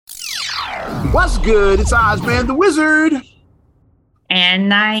What's good? It's Ozman the Wizard.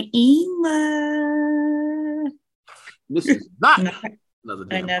 And Naima. This is not another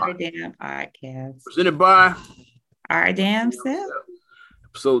damn podcast. Presented by Our damn self.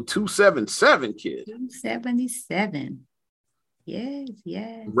 Episode 277, kid. 277. Yes.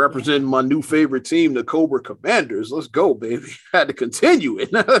 Representing my new favorite team, the Cobra Commanders. Let's go, baby. Had to continue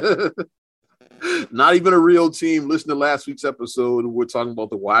it. Not even a real team. Listen to last week's episode. We're talking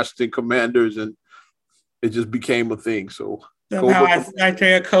about the Washington Commanders, and it just became a thing. So somehow I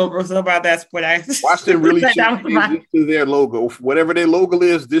say Cobra. Somehow that's what I Washington really changed to their logo. Whatever their logo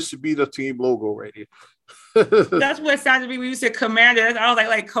is, this should be the team logo right here. That's what it sounded to me when you said Commanders. I was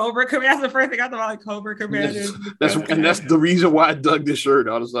like Cobra Commanders. That's the first thing I thought, like Cobra Commanders. That's the reason why I dug this shirt.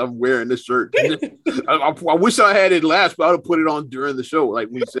 Honestly, I'm wearing this shirt. I wish I had it last, but I would have put it on during the show, like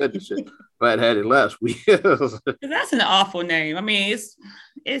when you said this shit. If I had it last week. That's an awful name. I mean,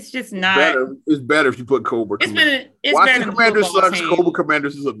 it's just not. It's better if you put Cobra. It's better Washington than Commanders sucks. Team. Cobra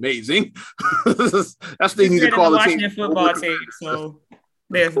Commanders is amazing. That's the thing you need to call the Washington team. Football team. So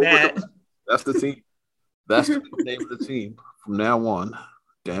there's that. That's the team. That's the name of the team from now on.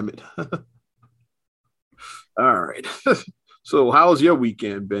 Damn it. All right. So how's your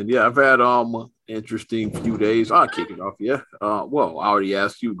weekend been? Yeah, I've had interesting few days. I'll kick it off. Yeah. Well, I already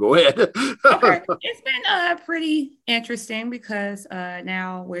asked you. Go ahead. Okay. It's been pretty interesting because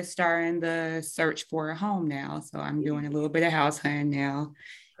now we're starting the search for a home now. So I'm doing a little bit of house hunting now.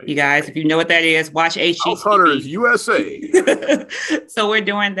 You guys, if you know what that is, watch HGTV. House Hunters USA. So we're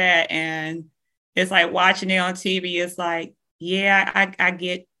doing that, and it's like watching it on TV. It's like, yeah,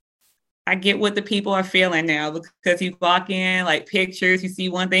 I get what the people are feeling now, because you walk in, like pictures, you see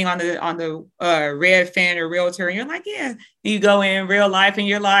one thing on the Redfin or Realtor, and you're like, yeah. You go in real life and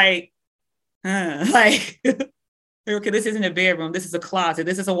you're like, like, okay, this isn't a bedroom. This is a closet.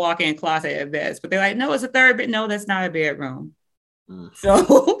 This is a walk-in closet at best. But they're like, no, it's a third bed. No, that's not a bedroom.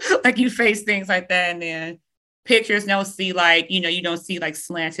 So like you face things like that, and then pictures don't see, like, you don't see like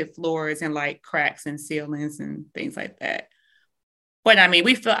slanted floors and like cracks in ceilings and things like that. But I mean,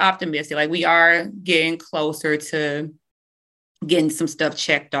 we feel optimistic. Like we are getting closer to getting some stuff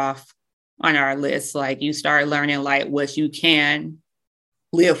checked off on our list. Like you start learning like what you can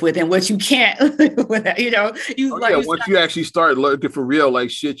live with and what you can't live with. Once you actually start looking for real,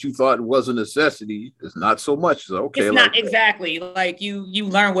 like shit you thought was a necessity, it's not so much. So, okay, it's not exactly like you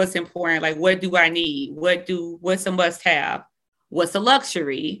learn what's important. Like, what do I need? What's a must have? What's a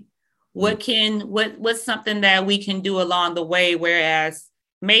luxury? What's something that we can do along the way? Whereas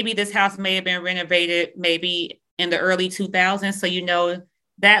maybe this house may have been renovated maybe in the early 2000s. So,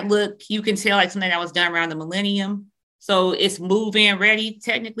 that look, you can tell like something that was done around the millennium. So it's move-in ready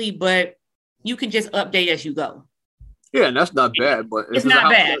technically, but you can just update as you go. Yeah, and that's not bad. But it's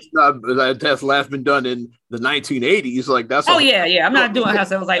not bad. That's last been done in the 1980s. Like that's. Yeah. I'm not doing a house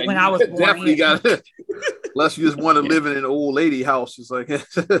that was like when I was born. Definitely got it. Unless you just want to live in an old lady house, it's like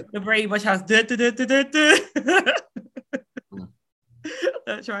the Brady Bunch house.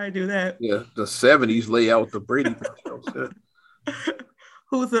 Let's try to do that. Yeah, the 70s layout, the Brady Bunch house. Yeah.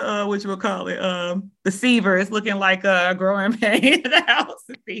 Who's the what you would call it? The Seavers looking like a growing pain in the house.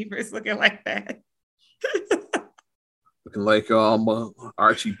 The Seavers looking like that. Looking like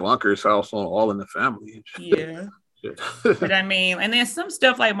Archie Bunker's house on All in the Family. Yeah. But I mean, and then some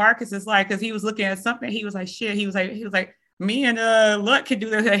stuff like Marcus is like, because he was looking at something, he was like, shit. He was like, me and Luck could do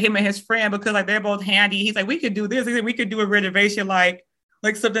this, him and his friend, because like they're both handy. He's like, we could do this. He said, we could do a renovation like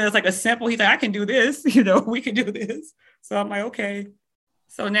something that's like a simple. He's like, I can do this. We can do this. So I'm like, okay.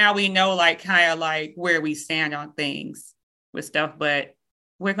 So now we know like kind of like where we stand on things with stuff, but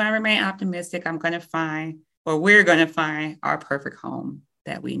we're going to remain optimistic. We're going to find our perfect home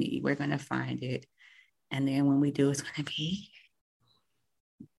that we need. We're going to find it. And then when we do, it's going to be,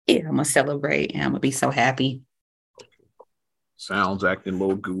 I'm going to celebrate and I'm going to be so happy. Sounds acting a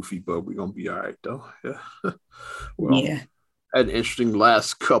little goofy, but we're going to be all right though. Yeah. Well, yeah. Had an interesting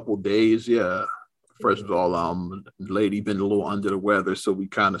last couple days. Yeah. First of all, lady been a little under the weather, so we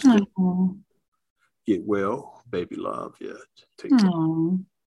kind of still get well, baby love. Yeah, take care.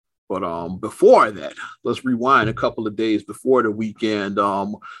 But before that, let's rewind a couple of days before the weekend.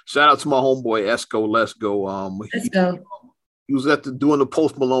 Shout out to my homeboy Esco. Let's go. Let's go. He was doing the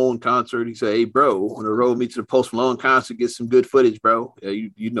Post Malone concert. He said, "Hey, bro, on the road me to the Post Malone concert, get some good footage, bro." Yeah,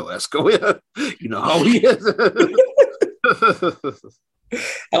 you know Esco. Yeah, you know how he is.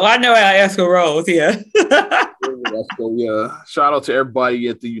 Oh, I know how Esco rolls. Yeah. Esco, yeah. Shout out to everybody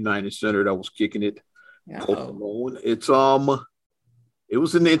at the United Center that was kicking it. Post Malone. It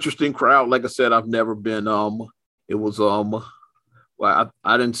was an interesting crowd. Like I said, I've never been. It was well,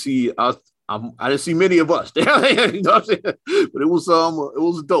 I didn't see. I I didn't see many of us. You know what I'm saying? But it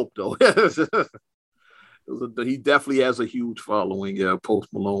was dope though. He definitely has a huge following. Yeah, Post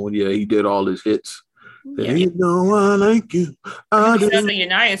Malone. Yeah, he did all his hits. Yeah. You know I like you. At the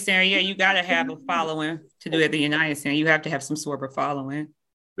United Center, yeah, you got to have a following to do at the United Center. You have to have some sort of following.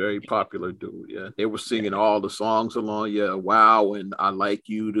 Very popular dude. Yeah, they were singing all the songs along. Yeah, Wow and I Like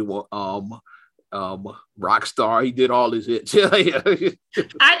You. Rockstar. He did all his hits. Yeah. The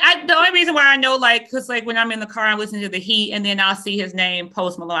only reason why I know, like, because like when I'm in the car, I'm listening to The Heat, and then I'll see his name,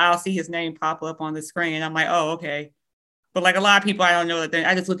 Post Malone. I'll see his name pop up on the screen. I'm like, oh, okay. But like a lot of people, I don't know that.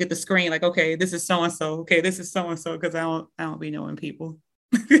 I just look at the screen, like, okay, this is so and so. Okay, this is so and so, because I don't be knowing people.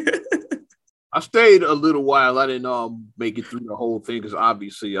 I stayed a little while. I didn't make it through the whole thing because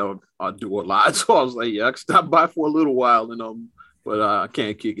obviously I do a lot. So I was like, yeah, I can stop by for a little while, and but I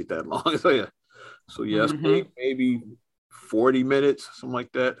can't kick it that long. So yeah. So yeah, I stayed maybe 40 minutes, something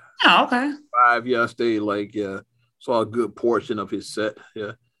like that. Oh, okay. 5, yeah, I stayed saw a good portion of his set.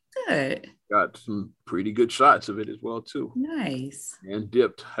 Yeah. Good. Got some pretty good shots of it as well, too. Nice. And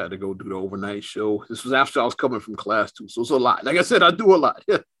dipped. Had to go do the overnight show. This was after I was coming from class, too. So it's a lot. Like I said, I do a lot.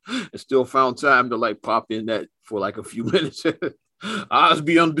 Yeah. I still found time to like pop in that for like a few minutes. You see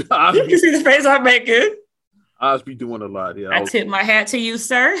the face I'm making? I was be doing a lot. Yeah. I tip my hat to you,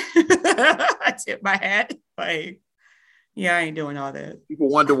 sir. I tip my hat. Like, yeah, I ain't doing all that. People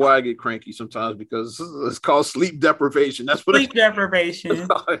wonder why I get cranky sometimes because it's called sleep deprivation. That's what sleep deprivation.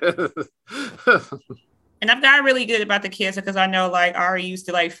 And I've gotten really good about the kids because I know like Ari used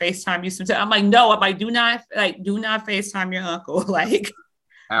to like FaceTime you sometimes. I'm like, no, I'm like, do not FaceTime your uncle. Like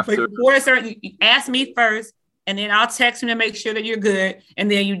after before a certain, you ask me first, and then I'll text him to make sure that you're good, and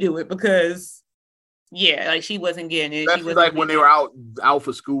then you do it because. Yeah, like she wasn't getting it. That's like when they were out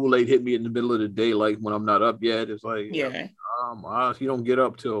for school, they'd hit me in the middle of the day, like when I'm not up yet. It's like, yeah, he don't get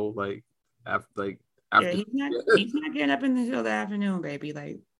up till like after. Yeah, he's not getting up until the afternoon, baby.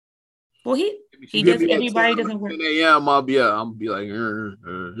 Like, well, he does. Everybody doesn't work. 10 a.m. I'll be like,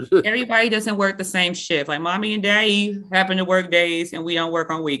 everybody doesn't work the same shift. Like mommy and daddy happen to work days, and we don't work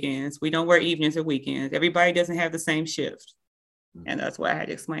on weekends. We don't work evenings or weekends. Everybody doesn't have the same shift, and that's what I had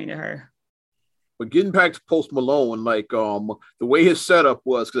to explain to her. But getting back to Post Malone, like the way his setup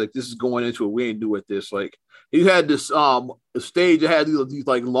was, because like this is going into it, we ain't new at this. Like he had this stage that had these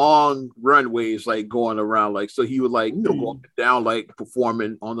like long runways like going around, like so he would like go up and down like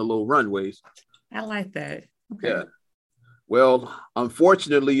performing on the little runways. I like that. Okay. Yeah. Well,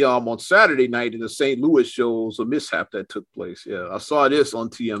 unfortunately, on Saturday night in the St. Louis show, was a mishap that took place. Yeah, I saw this on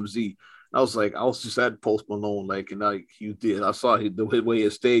TMZ. I was just at Post Malone, like, and like he did. I saw the way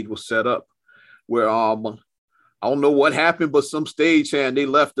his stage was set up. Where I don't know what happened, but some stagehand they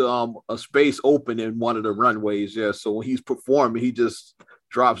left a space open in one of the runways. Yeah, so when he's performing, he just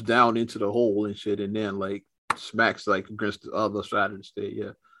drops down into the hole and shit, and then like smacks like against the other side of the stage.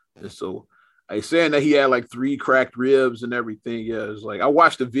 Yeah, and so I saying that he had like 3 cracked ribs and everything. Yeah, it's like I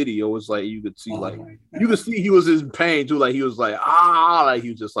watched the video. It's like you could see he was in pain too. Like he was like like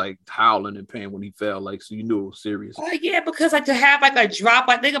he was just like howling in pain when he fell. Like so you knew it was serious. Yeah, because like to have like a drop,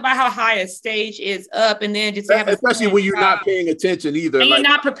 like think about how high a stage is up, and then just have especially when you're not paying attention either. And like, you're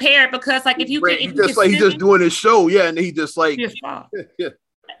not prepared because like if you he's just doing his show, yeah, and he just like yeah.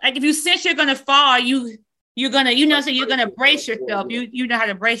 Like if you sense you're gonna fall, you're gonna, so you're gonna brace yourself. You know how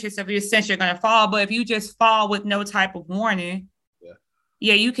to brace yourself. You sense you're gonna fall, but if you just fall with no type of warning,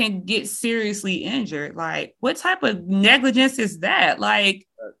 yeah, you can get seriously injured. Like, what type of negligence is that? Like,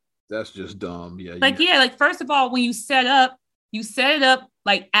 that's just dumb. Yeah. Like, like first of all, when you set it up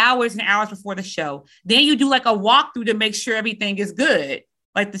like hours and hours before the show. Then you do like a walkthrough to make sure everything is good.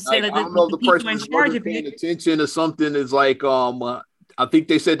 Like I don't know if the person in charge of paying attention or something is like I think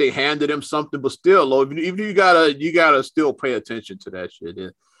they said they handed him something, but still, even you gotta still pay attention to that shit.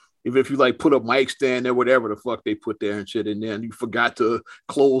 And even if you like put a mic stand there, whatever the fuck they put there and shit, and then you forgot to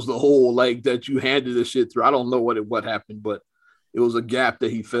close the hole like that you handed the shit through. I don't know what happened, but it was a gap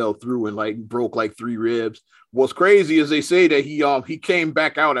that he fell through and like broke like 3 ribs. What's crazy is they say that he came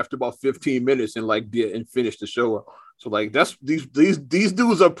back out after about 15 minutes and like did and finished the show. So like that's these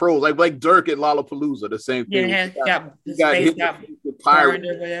dudes are pros. Like Dirk at Lollapalooza, the same thing. Yeah, he got hit with pirate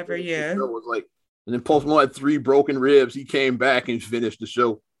or whatever. Yeah, it was like, and then Post Malone had 3 broken ribs. He came back and finished the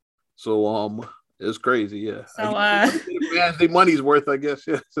show. So it's crazy. Yeah. So their money's worth, I guess.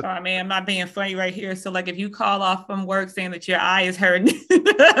 Yeah. So, I mean, I'm not being funny right here. So like, if you call off from work saying that your eye is hurting,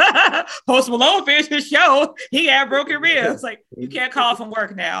 Post Malone finished his show. He had broken ribs. Like you can't call from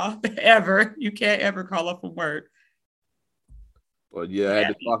work now, ever. You can't ever call off from work. But yeah, I had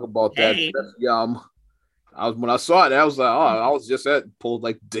to talk about that. When I saw it, I was like, oh, I was just at pulled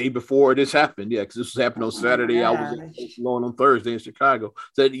like the day before this happened. Yeah, because this was happening on Saturday. I was alone on Thursday in Chicago.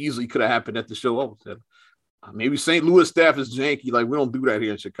 So it easily could have happened at the show. I was at. Maybe St. Louis staff is janky. Like, we don't do that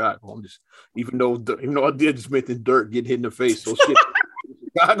here in Chicago. I'm just, even though I did just mention Dirk getting hit in the face. So shit.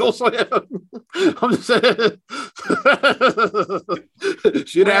 Chicago, so yeah. I'm just saying.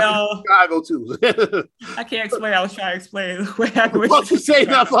 Shit happened in Chicago too. I can't explain. I was trying to explain.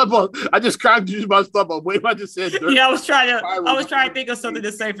 I just can't use my stuff. Wait, I just said Dirk. Yeah, I was trying to think of something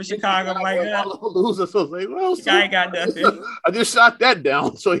to say for Chicago. I'm like, yeah. Loser, so like, well, I ain't got nothing. I just shot that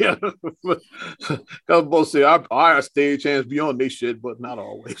down. So yeah, because both say our stage hands be on this shit, but not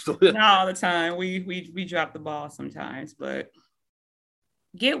always. So, yeah. Not all the time. We drop the ball sometimes, but.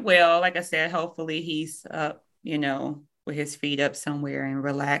 Get well, like I said, hopefully he's up, with his feet up somewhere and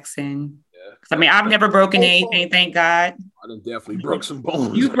relaxing. Yeah. I mean, I've never broken anything, thank God. I done definitely broke some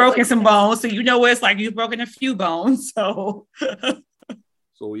bones. You've broken some bones, so you know what it's like. You've broken a few bones, so.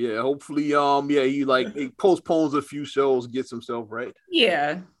 So yeah, hopefully, he postpones a few shows, gets himself right.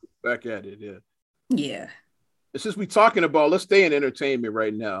 Yeah. Back at it, yeah. Yeah. And since we're talking about, let's stay in entertainment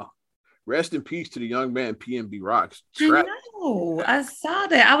right now. Rest in peace to the young man PNB Rock's. I know. I saw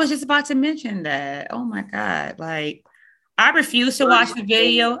that. I was just about to mention that. Oh my God. Like, I refuse to watch the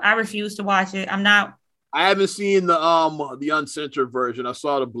video. I refuse to watch it. I haven't seen the uncensored version. I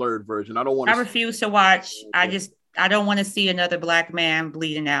saw the blurred version. I refuse to watch. I don't want to see another black man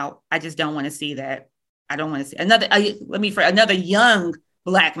bleeding out. I just don't want to see that. I don't want to see another young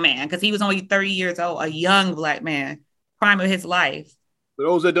black man, because he was only 30 years old, a young black man, prime of his life. For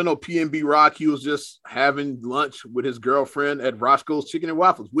those that don't know, PNB Rock, he was just having lunch with his girlfriend at Roscoe's Chicken and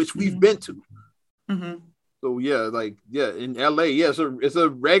Waffles, which we've been to. Mm-hmm. So in LA, it's a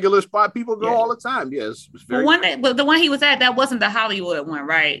regular spot. People go all the time. Yes, it's very. The one he was at, that wasn't the Hollywood one,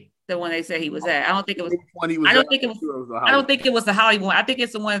 right? The one they said he was at. I don't think it was. I don't think it was the Hollywood one. I think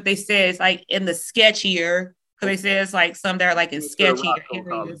it's the one that they said is like in the sketchier, because they said it's like some that are like in sketchy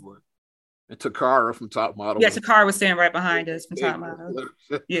areas. And Takara from Top Model. Yeah, Takara was standing right behind us from Top Model.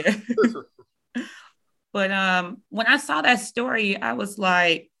 Yeah. But when I saw that story, I was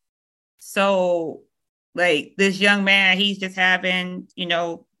like, so like this young man, he's just having,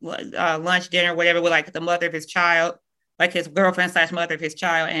 lunch, dinner, whatever, with like the mother of his child, like his girlfriend / mother of his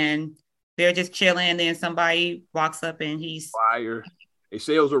child, and they're just chilling. And then somebody walks up and he's fire. They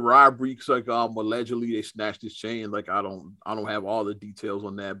say it was a robbery because allegedly they snatched his chain. Like I don't have all the details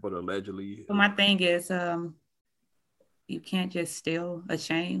on that, but allegedly. Well, my thing is, you can't just steal a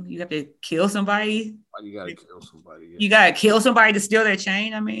chain. You have to kill somebody. You gotta kill somebody. Yeah. You gotta kill somebody to steal their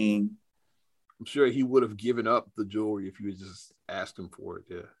chain. I mean, I'm sure he would have given up the jewelry if you had just asked him for it.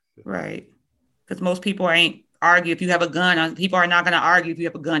 Yeah. Right. Because most people ain't argue if you have a gun. People are not going to argue if you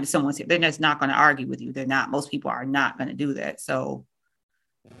have a gun to someone's here. They're just not going to argue with you. They're not. Most people are not going to do that. So.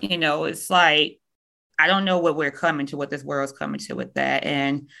 It's like, I don't know what this world's coming to with that.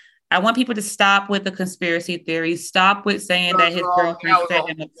 And I want people to stop with the conspiracy theories. Stop with saying that his girlfriend set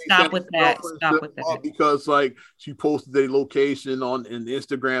him up. Stop with that. Stop with that. Because like she posted a location on an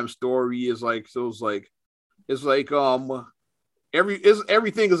Instagram story.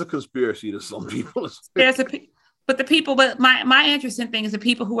 Everything is a conspiracy to some people. But my interesting thing is the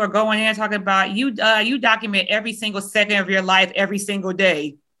people who are going in and talking about you document every single second of your life every single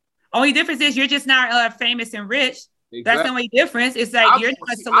day. Only difference is you're just not famous and rich. Exactly. That's the only difference. It's like you're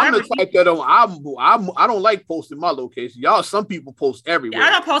not a celebrity. I'm the type that I don't like posting my location. Some people post everywhere. Yeah,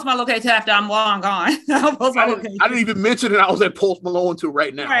 I don't post my location after I'm long gone. I don't post my location. I didn't even mention that I was at Post Malone until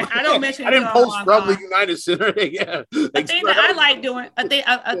right now. Right, I don't mention. I didn't post from the United Center. Yeah, a thing that I like doing. A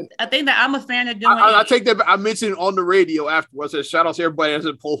thing that I'm a fan of doing. I take that. I mentioned on the radio afterwards. I said shout out to everybody that's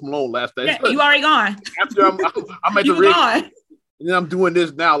at Post Malone last night. Yeah, you already gone. After I'm at the radio. Gone. And then I'm doing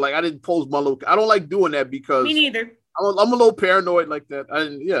this now. Like I didn't post my location. I don't like doing that because me neither. I'm a little paranoid like that. I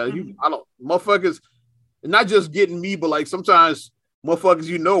don't motherfuckers, not just getting me, but like sometimes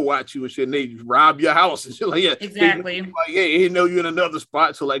motherfuckers watch you and shit, and they rob your house and shit like yeah. Exactly. Like they know you in another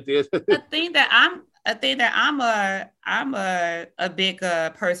spot, so like this. I think that I'm a big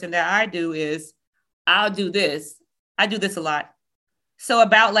person that I do is I'll do this. I do this a lot. So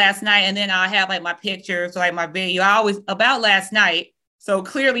about last night, and then I'll have like my pictures, like my video. I always about last night. So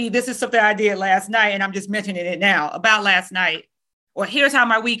clearly this is something I did last night and I'm just mentioning it now about last night, or here's how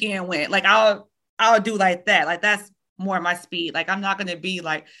my weekend went. Like I'll do like that. Like that's more my speed. Like I'm not going to be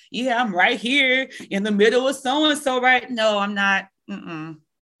like, yeah, I'm right here in the middle of so-and-so right. No, I'm not.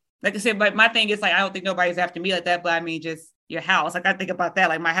 Like I said, but my thing is like, I don't think nobody's after me like that, but I mean, just your house. Like I think about that,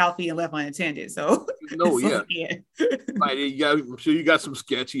 like my house being left unattended. So no, yeah. Like, I'm sure you got some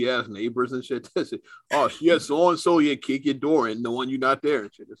sketchy ass neighbors and shit. Oh, yeah, so and so, you kick your door in knowing you're not there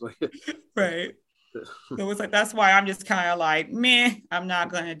and shit. It's like, right. So it's like, that's why I'm just kind of like, man, I'm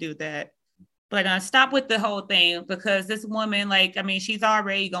not gonna do that. But stop with the whole thing, because this woman, like, I mean, she's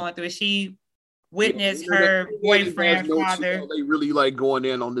already going through it. She witnessed her boyfriend, father. They really like going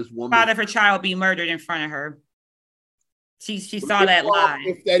in on this woman. Father of her child be murdered in front of her. She saw that live.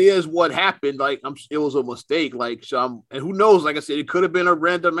 If that is what happened, like it was a mistake. Like, and who knows? Like I said, it could have been a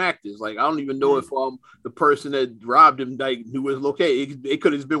random actors. Like I don't even know if the person that robbed him like knew his location. It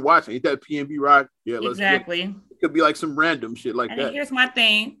could have been watching. Ain't that PNB Rock? Yeah, exactly. It could be like some random shit like that. Here's my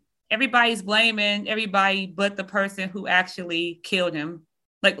thing: everybody's blaming everybody but the person who actually killed him.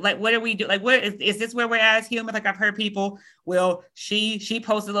 Like what do we do? Like, what is this where we're at as humans? Like I've heard people, well, she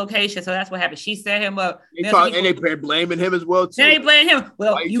posted the location, so that's what happened. She set him up. And they blaming him as well too. They blame him.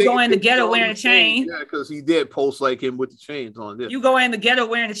 Well, you go in the ghetto wearing a chain. Yeah, because he did post like him with the chains on this. You go in the ghetto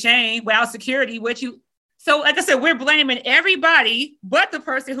wearing a chain without security, so like I said, we're blaming everybody but the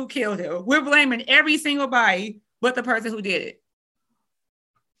person who killed him. We're blaming every single body but the person who did it.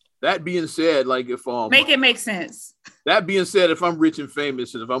 That being said, like if make it make sense. That being said, if I'm rich and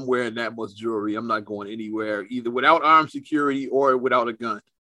famous and if I'm wearing that much jewelry, I'm not going anywhere either without armed security or without a gun.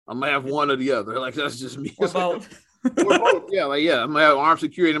 I'm gonna have one or the other. Like that's just me. Or both. Or both. Yeah, I'm gonna have armed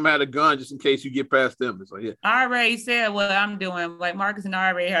security and I'm gonna have a gun just in case you get past them. It's like, yeah. I already said what I'm doing. Like Marcus and I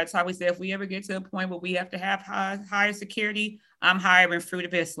already had talked. We said if we ever get to a point where we have to have higher security, I'm hiring Fruit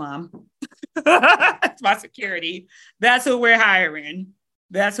of Islam. That's my security. That's who we're hiring.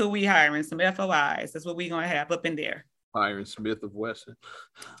 That's who we hiring, some FOIs. That's what we gonna have up in there. Hiring Smith of Wesson.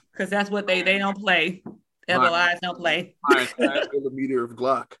 Because that's what they don't play. FOIs don't play. Hiring 5mm of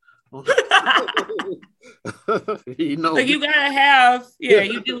Glock. You know. Like you gotta have,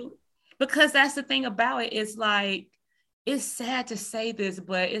 you do. Because that's the thing about it. It's like, it's sad to say this,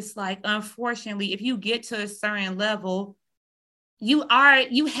 but it's like, unfortunately, if you get to a certain level, you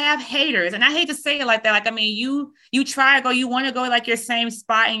have haters. And I hate to say it like that. Like, I mean, you try to go, you want to go like your same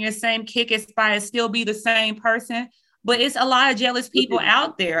spot and your same kicking spot and still be the same person. But it's a lot of jealous people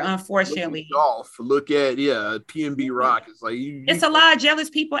out there, unfortunately. Look at PNB Rock. It's like it's a lot of jealous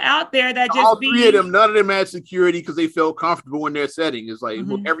people out there that just all three of them. None of them had security because they felt comfortable in their setting. It's like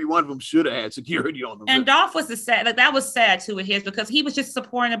every one of them should have had security on them. And Dolph was that was sad too with his, because he was just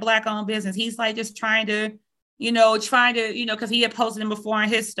supporting a Black-owned business. He's like just trying to, because he had posted him before on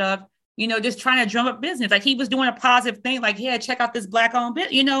his stuff, just trying to drum up business. Like he was doing a positive thing, like, yeah, check out this Black-owned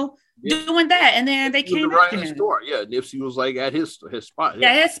business, doing that. And then they came right in the store. Yeah, Nipsey was like at his spot.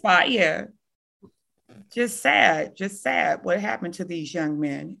 Yeah, his spot. Yeah. Just sad what happened to these young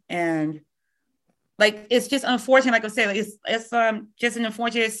men. And like, it's just unfortunate. Like I said, it's just an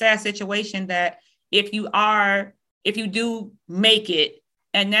unfortunate, sad situation that if you do make it,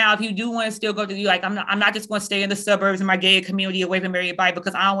 and now if you do want to still go to I'm not just going to stay in the suburbs in my gay community away from everybody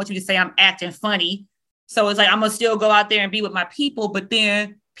because I don't want you to say I'm acting funny. So it's like, I'm going to still go out there and be with my people, but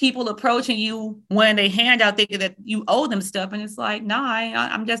then people approaching you when they hand out thinking that you owe them stuff. And it's like, nah,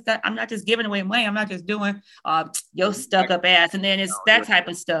 I'm not just giving away money. I'm not just doing your stuck up ass. And then it's that type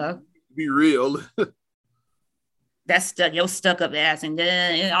of stuff. Be real. That's your stuck up ass and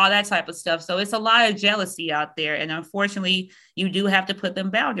all that type of stuff. So it's a lot of jealousy out there. And unfortunately, you do have to put them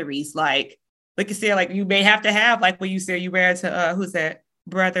boundaries. Like you said, like you may have to have, like what you said, you ran to, who's that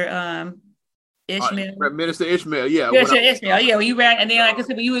brother? Ishmael. Minister Ishmael, yeah. Ishmael, yeah. When you ran, and then like I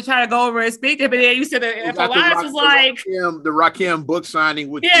said, when you were trying to go over and speak to him, but then you said the FOIs was like the Rakim book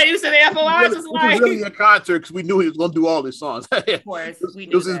signing. You said the FOIs was like really a concert because we knew he was going to do all his songs. Of course, we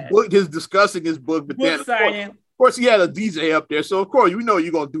knew it was his book, his discussing his book, but then of course, he had a DJ up there, so of course, you're gonna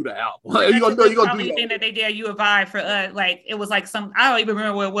do the album. You're gonna do the thing that they did. You a vibe for like it was like I don't even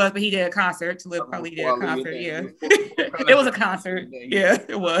remember what it was, but he did a concert. Talib probably did a concert. Yeah, it was a concert. Yeah,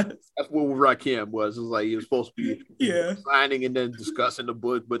 it was. That's what Rakim was. It was like he was supposed to be signing and then discussing the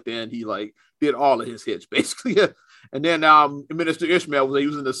book, but then he like did all of his hits basically. And then Minister Ishmael was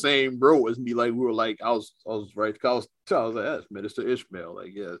using the same row as me. Like we were like I was right. I was like that's Minister Ishmael.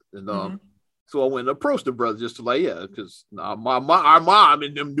 Like and So I went and approached the brother just to because our mom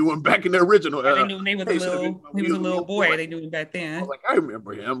and them knew him back in the original. They knew he was a little boy. They knew him back then. I was like, I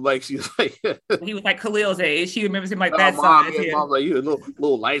remember him. Like she was like, he was like Khalil's age. She remembers him like that size. Mom like, you a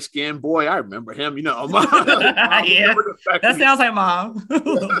little light skinned boy. I remember him. Mom. That sounds like mom.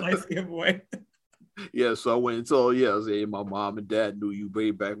 Little light skinned boy. Yeah, so I went and told, I was hey, my mom and dad knew you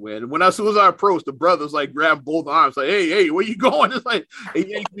way back when. And as soon as I approached, the brothers like grabbed both arms, like, hey, where you going? It's like, they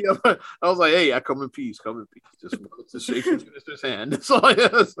yanked me up. I was like, hey, I come in peace. Just wanted to shake the minister's hand. That's all.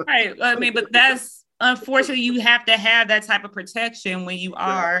 Right. I mean, but that's unfortunately, you have to have that type of protection when you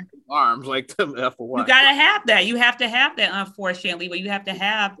are arms like them. You gotta have that. You have to have that. Unfortunately, but you have to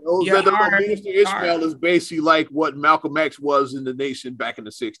have your arm. Minister Ishmael is basically like what Malcolm X was in the nation back in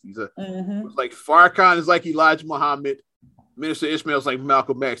the 60s. It was like Farrakhan is like Elijah Muhammad. Minister Ishmael is like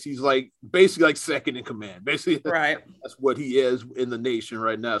Malcolm X. He's like basically like second in command. Basically, right. That's what he is in the nation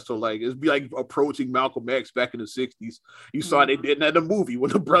right now. So like it'd be like approaching Malcolm X back in the 60s. You saw they did that in the movie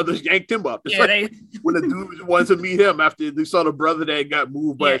when the brothers yanked him up. It's when the dude wanted to meet him after they saw the brother that got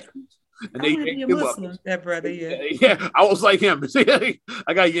moved by and they yanked him up. That brother, yeah, I was like him.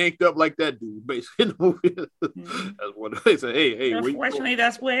 I got yanked up like that dude, basically in the movie. That's what they say. Hey, unfortunately,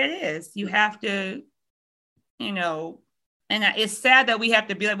 that's where it is. You have to, and it's sad that we have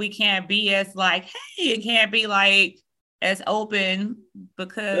to be like, we can't be as like, hey, it can't be like as open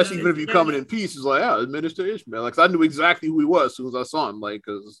because that's even if you coming in peace, it's like, it's Minister Ishmael. Like I knew exactly who he was as soon as I saw him, like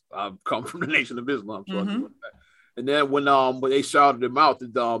because I've come from the Nation of Islam. So I knew that. And then when they shouted him out, the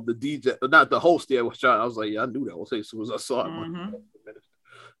DJ, not the host there was shouting, I was like, I knew that was as soon as I saw him.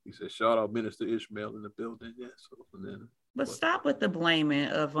 He said, shout out Minister Ishmael in the building. Yeah. So and then but stop with the blaming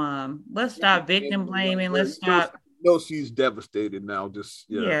of let's stop victim blaming. Let's stop. No, she's devastated now. Just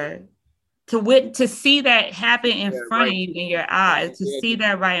to see that happen in front of you in your eyes, to see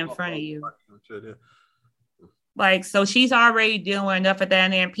that right in front of you. Like, so she's already doing enough of that.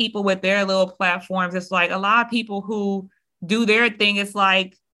 And then people with their little platforms, it's like a lot of people who do their thing. It's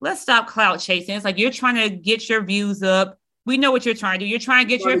like, let's stop clout chasing. It's like, you're trying to get your views up. We know what you're trying to do. You're trying to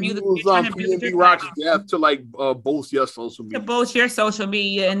get your views up. PNB Rock's death to like boast your social media. To boast your social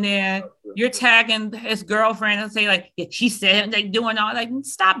media. And then you're tagging his girlfriend and say like, she said like doing all like,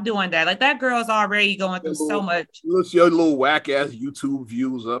 stop doing that. Like that girl's already going through so much. Look your little whack ass YouTube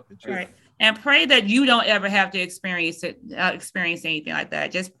views up. And right. And pray that you don't ever have to experience anything like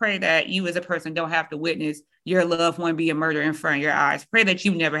that. Just pray that you as a person don't have to witness your loved one being murdered in front of your eyes. Pray that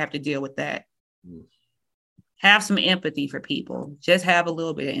you never have to deal with that. Have some empathy for people. Just have a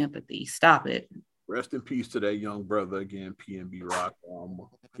little bit of empathy. Stop it. Rest in peace to that young brother again, PNB Rock.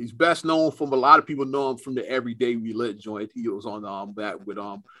 He's best known from a lot of people know him from the Everyday We Lit joint. He was on that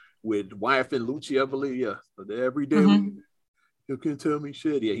with Wyeth and Lucci, I believe. Yeah, the Everyday You can tell me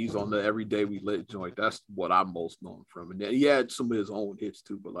shit. Yeah, he's on the Everyday We Lit joint. That's what I'm most known from. And he had some of his own hits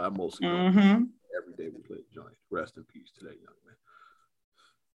too, but I'm mostly known Everyday We Lit joint. Rest in peace to that young man.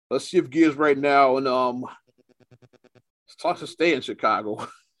 Let's shift gears right now and let's talk to stay in Chicago.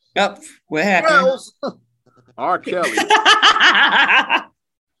 Yep. What happened? R. Kelly.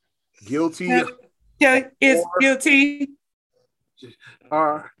 Guilty. Kelly is guilty.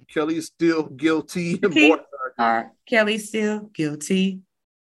 R. Kelly is still guilty. R. Kelly still guilty.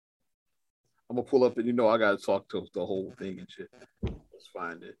 I'm gonna pull up and I gotta talk to the whole thing and shit. Let's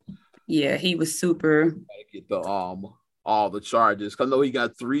find it. Yeah, he was super. Get the all the charges. Cause I know he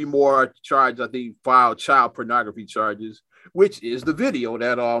got 3 more charges. I think filed child pornography charges, which is the video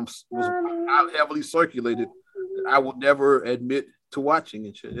that was heavily circulated. I would never admit to watching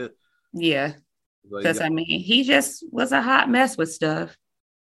and shit. Yeah. Because I mean, he just was a hot mess with stuff.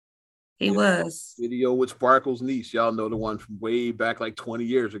 He was. Video with Sparkle's niece. Y'all know the one from way back like 20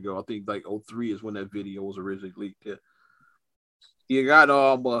 years ago. I think like 2003 is when that video was originally leaked. Yeah. He got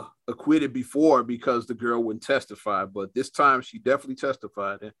acquitted before because the girl wouldn't testify, but this time she definitely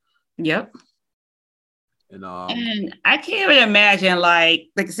testified. Yeah. Yep. And I can't even imagine like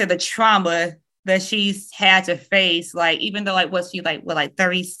I said, the trauma that she's had to face, like even though like what's she like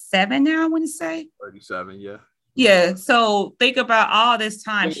 37 now, I want to say 37, yeah. Yeah, so think about all this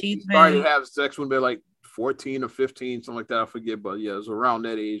time she started having sex when they're like 14 or 15, something like that. I forget, but yeah, it was around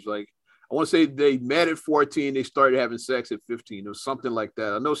that age. Like I want to say they met at 14, they started having sex at 15. It was something like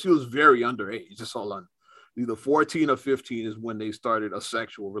that. I know she was very underage. That's all I know. Either 14 or 15 is when they started a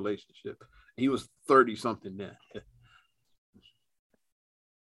sexual relationship. He was 30 something then.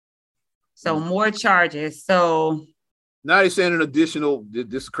 So more charges. So now they're saying an additional,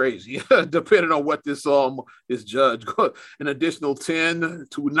 this is crazy, depending on what this judge, an additional 10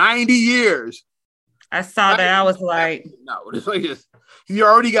 to 90 years. I saw that. I was like, no, it's like he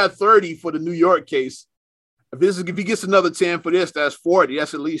already got 30 for the New York case. If he gets another 10 for this, that's 40.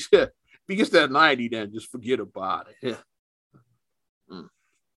 That's at least, if he gets that 90, then just forget about it. Yeah.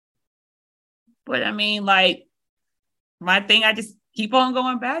 But I mean, like, my thing, I just keep on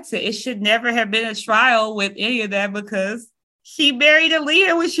going back to it should never have been a trial with any of that because She married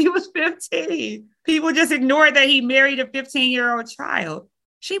Aaliyah when she was 15. People just ignored that he married a 15-year-old child.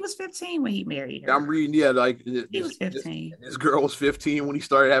 She was 15 when he married her. I'm reading, yeah, like he was 15. This girl was 15 when he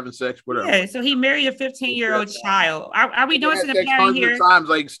started having sex with her. Yeah, so he married a 15-year-old child. Are we noticing a pattern here? Times,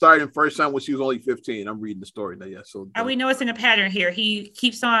 like starting first time when she was only 15. I'm reading the story now. Yeah. So are we noticing a pattern here? He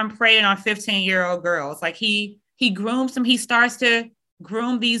keeps on preying on 15-year-old girls. Like he grooms them. He starts to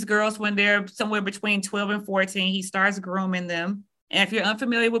groom these girls when they're somewhere between 12 and 14. He starts grooming them. And if you're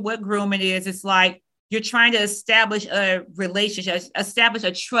unfamiliar with what grooming is, it's like you're trying to establish a relationship, establish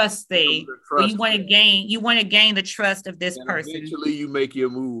a trust thing. Where you want to gain the trust of this person. Eventually, you make your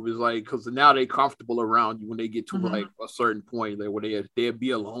move. Is like because now they're comfortable around you when they get to like a certain point, like where they'll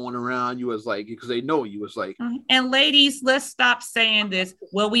be alone around you. It's like because they know you. It's like and ladies, let's stop saying this.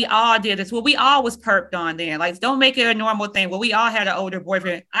 Well, we all did this. Well, we all was perked on then. Like, don't make it a normal thing. Well, we all had an older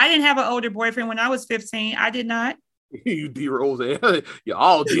boyfriend. I didn't have an older boyfriend when I was 15. I did not. You D Rose, you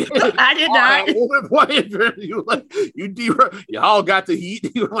all did. I did not. You D Rose, you all got the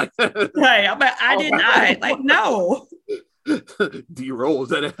heat. You like that. Right, but I did not. Like, no. D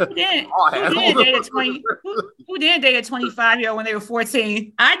Rose, who did date a 25-year-old when they were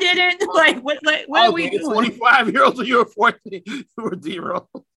 14? I didn't. Like, what are we doing? 25-year-olds when you were 14, you were D Rose.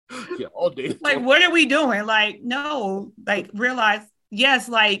 Yeah, all day. Like, what are we doing? Like, no. Like, realize, yes,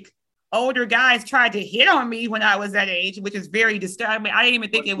 like. Older guys tried to hit on me when I was that age, which is very disturbing. I mean, I didn't even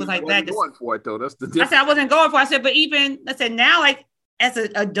think it was like that. Going for it though. That's the difference. I said I wasn't going for it. I said, but even now, like as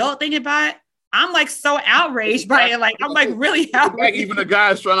an adult thinking about it, I'm like so outraged by it. Like I'm like really outraged. Like even the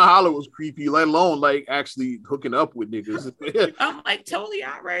guys trying to holler was creepy, let alone like actually hooking up with niggas. I'm like totally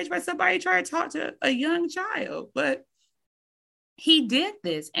outraged by somebody trying to talk to a young child. But he did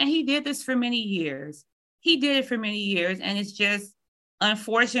this, and he did this for many years. He did it for many years, and it's just.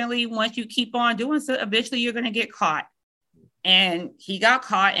 Unfortunately, once you keep on doing so, eventually you're going to get caught. And he got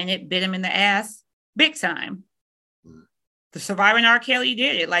caught and it bit him in the ass big time. The surviving R. Kelly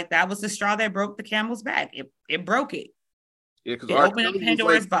did it. Like that was the straw that broke the camel's back. It broke it. Yeah, because R. Kelly opened up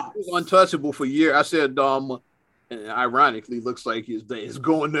Pandora's box. He was untouchable for years. I said, and ironically, looks like his day is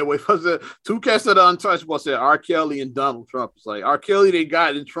going that way. Two cats that are untouchable. I said R. Kelly and Donald Trump. It's like R. Kelly they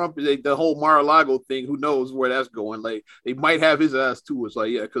got, and Trump the whole Mar-a-Lago thing. Who knows where that's going? Like they might have his ass too. It's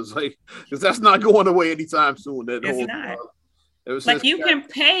like because that's not going away anytime soon. That it's whole, not. Like you can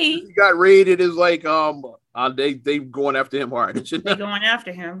pay. He got raided. Is like they going after him hard. They're going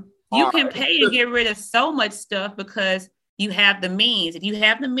after him. You can pay to get rid of so much stuff because you have the means. If you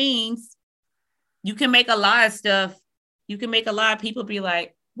have the means. You can make a lot of stuff. You can make a lot of people be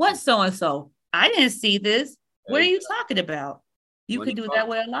like, what so-and-so? I didn't see this. What are you talking about? You can do that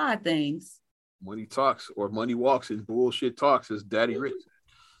with a lot of things. Money talks or money walks and bullshit talks as Daddy Rich.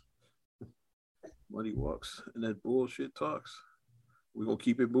 Money walks and that bullshit talks. We're going to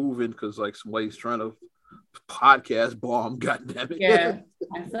keep it moving because like somebody's trying to podcast bomb. God damn it. Yeah,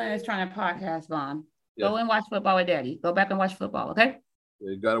 my son is trying to podcast bomb. Yeah. Go and watch football with Daddy. Go back and watch football, okay?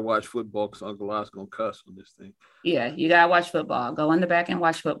 You gotta watch football because Uncle Lot's gonna cuss on this thing. Yeah, you gotta watch football. Go in the back and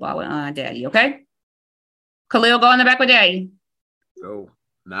watch football with Daddy, okay? Khalil, go in the back with Daddy. Go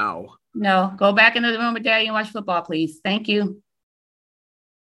now. No, go back into the room with Daddy and watch football, please. Thank you.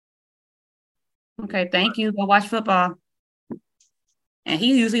 Okay, thank you. Go watch football. And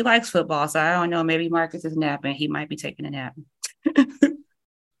he usually likes football, so I don't know. Maybe Marcus is napping. He might be taking a nap.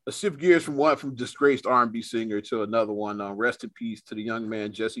 Let's shift gears from disgraced R&B singer to another one. Rest in peace to the young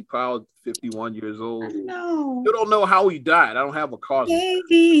man Jesse Powell, 51 years old. No, you don't know how he died. I don't have a cause.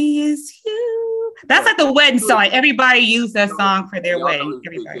 Baby is you. That's like the wedding song. Everybody used that song for their wedding.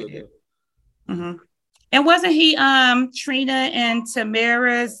 Everybody did. Mm-hmm. And wasn't he Trina and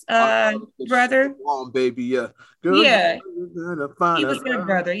Tamara's brother? Baby, yeah. Girl, yeah. He was their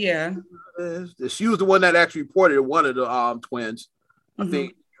brother, yeah. She was the one that actually reported one of the twins. I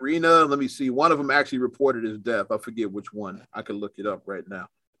think Trina, let me see. One of them actually reported his death. I forget which one. I could look it up right now.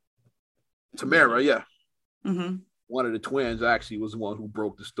 Tamara, yeah. Mm-hmm. One of the twins actually was the one who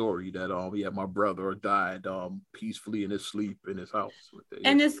broke the story that my brother died peacefully in his sleep in his house.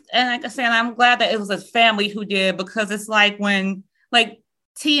 And like I said, I'm glad that it was a family who did, because it's like when like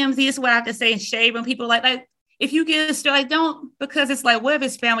TMZ is what I have to say, and shade when people like if you get a story, like don't, because it's like, what if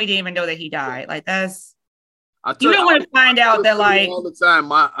his family didn't even know that he died? Like that's. You don't want to find out that like all the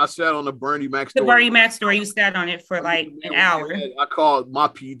time. I sat on the Bernie Mac story. The Bernie Mac story. You sat on it for like an hour. I called my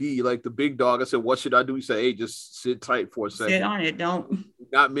PD, like the big dog. I said, "What should I do?" He said, "Hey, just sit tight for a second. Sit on it. Don't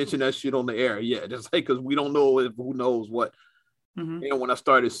not mention that shit on the air." Yeah, just like because we don't know who knows what. Mm-hmm. And when I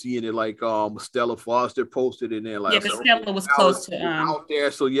started seeing it, like Stella Foster posted it, and then like Stella was close to out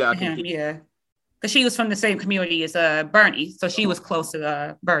there. So yeah, yeah. because she was from the same community as Bernie, so she was close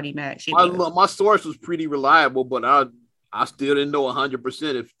to Bernie Mac. My source was pretty reliable, but I still didn't know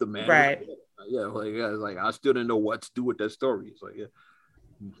 100% if the man. Right. Like I still didn't know what to do with that story. It's like,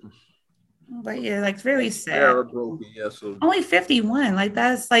 But yeah, like very sad. Broken, yeah. So only 51. Like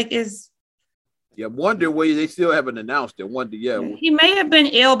that's like is. Yeah, wonder why they still haven't announced it. Wonder, yeah. He may have been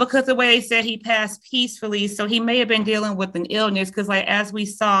ill because the way they said he passed peacefully, so he may have been dealing with an illness. Because like as we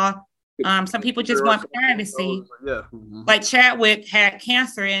saw, some people just want privacy. Yeah. Like Chadwick had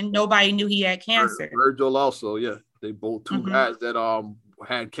cancer and nobody knew he had cancer. Virgil also, yeah. They both two guys that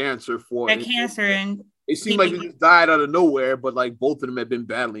had cancer and it seemed like they just died out of nowhere, but like both of them had been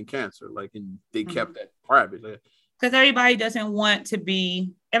battling cancer, like, and they kept that private. Because everybody doesn't want to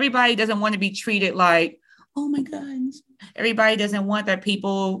be treated like, oh my God. Everybody doesn't want that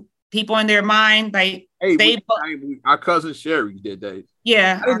people in their mind, like, hey, our cousin Sherry did that.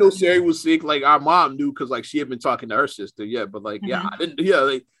 Yeah. I didn't know Sherry was sick. Like our mom knew because like she had been talking to her sister. Yeah, but like, I didn't,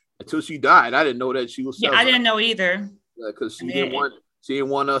 like until she died, I didn't know that she was. Yeah, I didn't know either. Yeah, because she didn't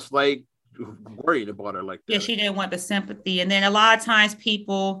want us like worried about her like that. Yeah, she didn't want the sympathy. And then a lot of times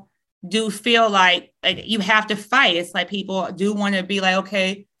people do feel like you have to fight. It's like people do want to be like,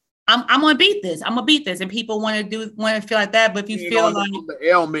 okay, I'm gonna beat this. I'm gonna beat this, and people want to feel like that. But if you feel like the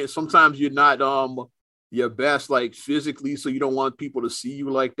ailment, sometimes you're not your best, like physically, so you don't want people to see you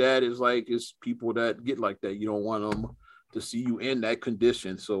like that. It's people that get like that. You don't want them to see you in that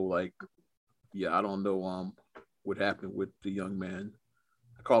condition. So like, yeah, I don't know what happened with the young man.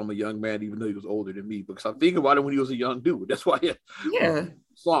 I call him a young man, even though he was older than me, because I think about it when he was a young dude. That's why,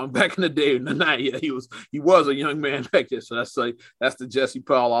 saw him back in the day in the night. Yeah, he was a young man back then. So that's the Jesse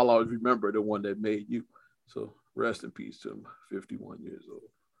Powell I'll always remember, the one that made you. So rest in peace to him, 51 years old.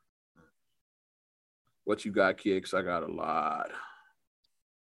 What you got, Kicks? I got a lot.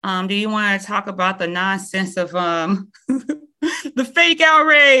 Do you want to talk about the nonsense of the fake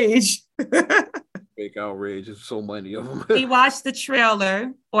outrage? Fake outrage. There's so many of them. We watched the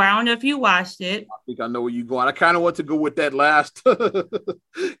trailer, or I don't know if you watched it. I think I know where you're going. I kind of want to go with that last. I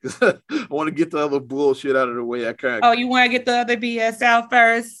want to get the other bullshit out of the way. Oh, you want to get the other BS out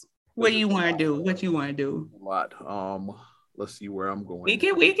first? What do you want to do? What you want to do? A lot. Let's see where I'm going. We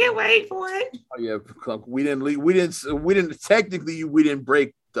can wait for it. Oh yeah, we didn't technically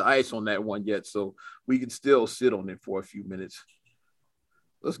break the ice on that one yet, so we can still sit on it for a few minutes.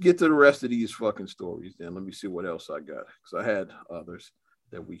 Let's get to the rest of these fucking stories then. Let me see what else I got, because I had others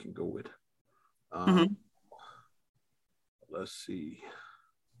that we can go with. Let's see.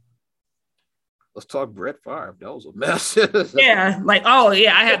 Let's talk Brett Favre. That was a mess. Yeah,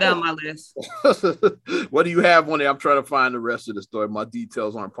 I had that on my list. What do you have on there? I'm trying to find the rest of the story. My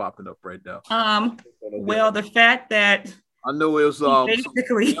details aren't popping up right now. Well, the fact that I know it was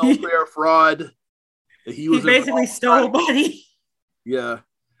basically welfare fraud. He basically stole money. Yeah.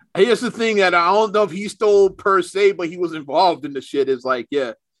 Here's the thing that I don't know if he stole per se, but he was involved in the shit. It's like,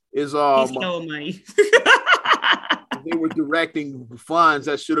 he stole money. They were directing funds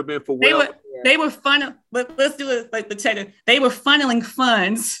that should have been for welfare. They were funneling, but let's do it like the technical. They were funneling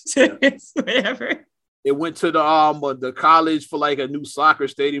funds to whatever. It went to the college for like a new soccer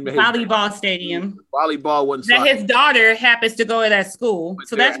stadium. Volleyball stadium. Volleyball wasn't that soccer. His daughter happens to go to that school.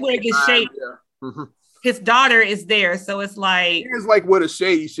 So that's where it gets shady. Yeah. His daughter is there. So it's like where the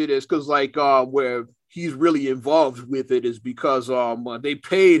shady shit is, because like where he's really involved with it is because they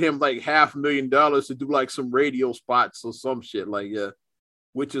paid him like $500,000 to do like some radio spots or some shit like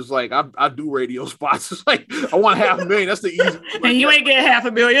which is like I do radio spots. It's like I want $500,000. That's the easy. And you ain't getting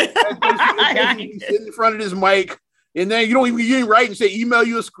 $500,000. He's sitting in front of this mic, and then you ain't write and say email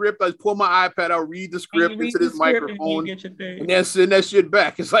you a script. I pull my iPad out, read the script into this microphone, and then send that shit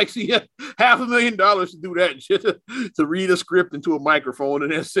back. It's like $500,000 to do that shit, to read a script into a microphone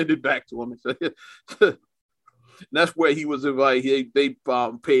and then send it back to him. And that's where he was invited. They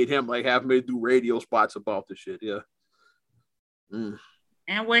paid him like $500,000 to do radio spots about the shit. Yeah.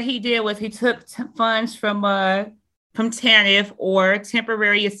 And what he did was he took funds from TANF, or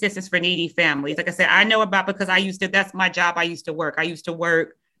temporary assistance for needy families. Like I said, I know about, because that's my job. I used to work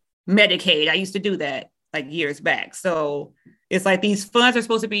Medicaid. I used to do that like years back. So it's like these funds are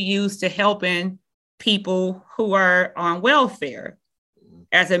supposed to be used to helping people who are on welfare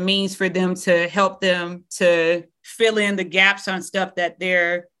as a means for them to help them to fill in the gaps on stuff that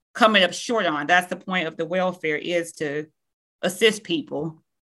they're coming up short on. That's the point of the welfare, is to assist people.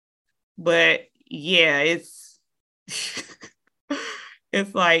 But yeah, it's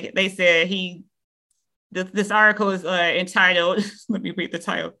like they said this article is entitled, let me read the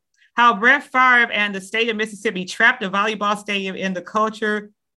title, How Brett Favre and the State of Mississippi Trapped a Volleyball Stadium in the Culture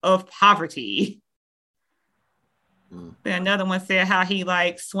of Poverty. Then another one said how he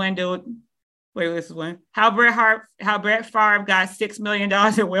like swindled. Wait, this one. How Brett Favre got $6 million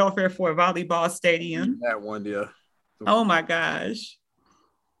in welfare for a volleyball stadium. That one, yeah. Oh my gosh.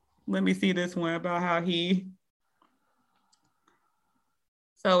 Let me see this one about how he.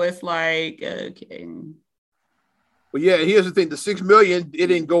 So it's like, okay. But yeah, here's the thing: the $6 million, it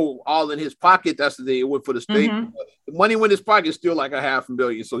didn't go all in his pocket. That's the thing; it went for the state. The money went in his pocket, still like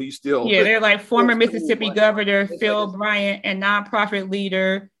 $500,000. So he's still they're like former Mississippi Governor Phil Bryant and nonprofit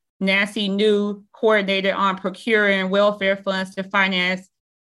leader Nancy New coordinated on procuring welfare funds to finance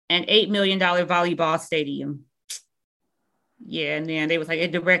an $8 million volleyball stadium. Yeah, and then they was like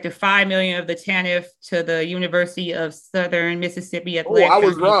it directed $5 million of the TANF to the University of Southern Mississippi. I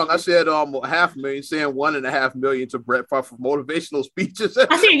was wrong. I said $500,000, saying $1.5 million to Brett Favre for motivational speeches.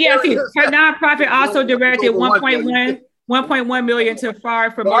 I see. Her nonprofit also directed $1.1 million to Favre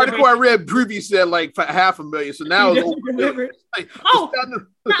for. The article I read previously said like $500,000. So now it's over.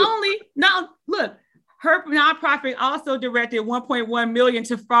 Look. Her nonprofit also directed $1.1 million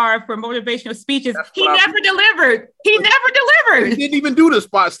to Favre for motivational speeches. He never delivered. He didn't even do the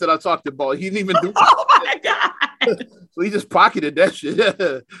spots that I talked about. He didn't even do. Oh my God! So he just pocketed that shit.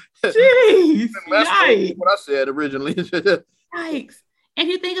 Jeez, that's what I said originally. Yikes! And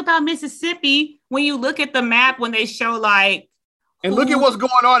you think about Mississippi, when you look at the map, when they show like, and look at what's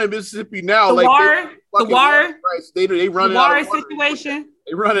going on in Mississippi now. The water situation.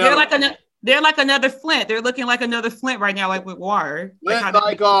 They run out. They're like another Flint. They're looking like another Flint right now, like with water.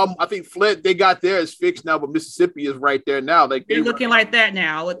 I think Flint, they got theirs fixed now, but Mississippi is right there now. Like they're looking like that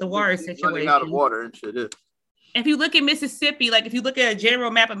now with the water situation. Running out of water and shit. If you look at Mississippi, like if you look at a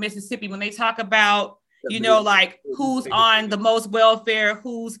general map of Mississippi, when they talk about, like who's on the most welfare,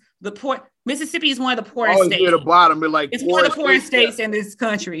 who's the poor, Mississippi is one of the poorest states. Near the bottom, it's one of the poorest states in this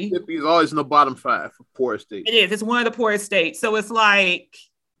country. Mississippi is always in the bottom 5 for poorest states. It is. It's one of the poorest states. So it's like,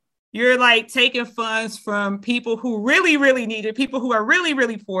 you're like taking funds from people who really, really need it, people who are really,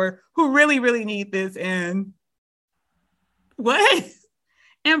 really poor, who really, really need this. And what?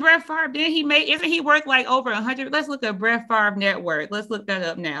 And Brett Favre, isn't he worth like over 100? Let's look at Brett Favre net worth. Let's look that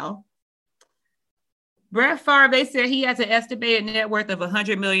up now. Brett Favre, they said he has an estimated net worth of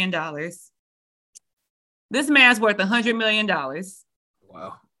 $100 million. This man's worth $100 million.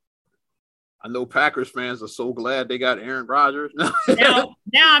 Wow. I know Packers fans are so glad they got Aaron Rodgers. now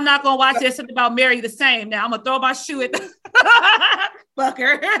I'm not gonna watch this about Mary the Same. Now I'm gonna throw my shoe at the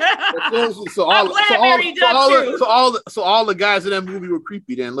fucker. So all the guys in that movie were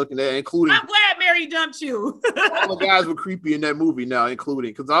creepy then, looking at, including. I'm glad Mary dumped you. All the guys were creepy in that movie now,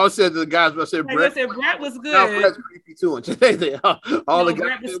 including, because I always said to the guys, Brett was good. Now Brett's creepy too. And the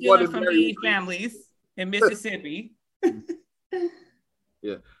guys was stealing from the families in Mississippi.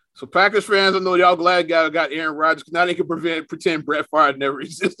 Yeah. So Packers fans, I know y'all glad got Aaron Rodgers, because now they can pretend Brett Favre never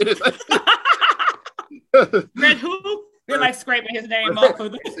existed. Brett who? They're like scraping his name off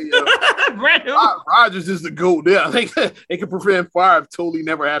of Brett who? Rodgers is the GOAT. Yeah, they can pretend Favre totally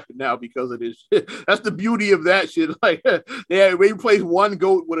never happened now because of this shit. That's the beauty of that shit. Like, they replace one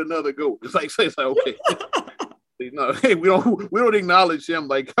GOAT with another GOAT. It's like okay. No, hey, we don't acknowledge him.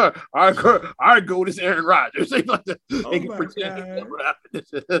 Like our GOAT is Aaron Rodgers. They can pretend it never happened.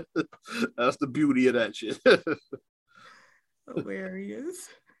 That's the beauty of that shit. Hilarious.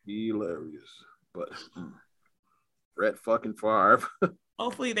 But Brett fucking Favre.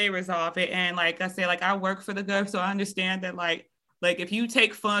 Hopefully they resolve it. And like I said, like I work for the gov, so I understand that like if you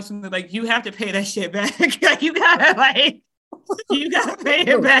take funds from you have to pay that shit back. Like you gotta pay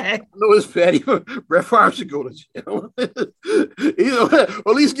it back. I know it's petty, but Brett Favre should go to jail. Or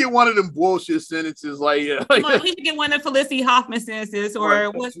at least get one of them bullshit sentences. Like, he should get one of Felicity Hoffman sentences,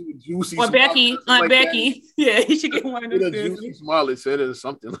 or Becky, Aunt Becky. Yeah, he should get one of those. Juicy Smollett said it or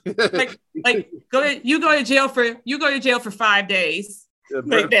something. You go to jail for 5 days. Yeah,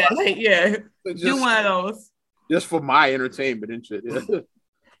 like that. Like, yeah, do one of those. Just for my entertainment and shit. Yeah.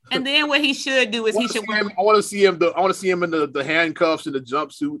 And then what he should do is I want to see him. I want to see him in the handcuffs and the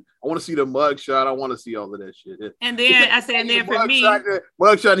jumpsuit. I want to see the mugshot. I want to see all of that shit. And then I said, and then for me,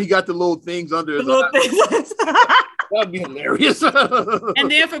 mugshot, he got the little things under his eyes. That'd be hilarious.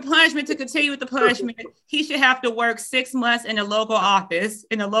 And then for punishment, to continue with the punishment, he should have to work 6 months in a local office,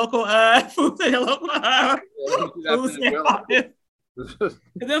 in a local food stamp office.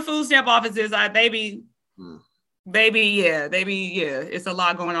 The food stamp offices, it's a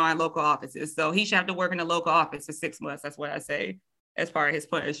lot going on in local offices. So he should have to work in a local office for 6 months. That's what I say as part of his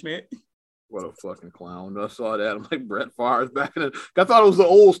punishment. What a fucking clown. I saw that. I'm like, Brett Favre's back in it. I thought it was the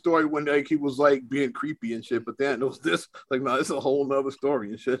old story when he was like being creepy and shit, but then it was this. Like, no, it's a whole nother story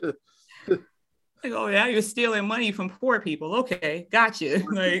and shit. Like, oh yeah, you're stealing money from poor people. Okay, gotcha.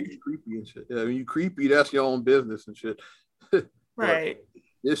 Like creepy and shit. Yeah, when you creepy, that's your own business and shit. Right.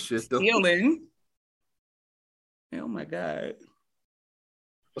 This shit though. Stealing. Oh my God.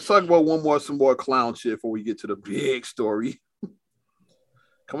 Let's talk about some more clown shit before we get to the big story.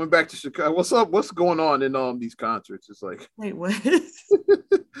 Coming back to Chicago, what's up? What's going on in these concerts? It's like, wait, what?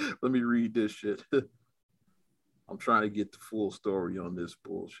 Let me read this shit. I'm trying to get the full story on this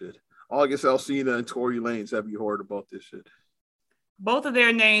bullshit. August Alsina and Tory Lanez. Have you heard about this shit? Both of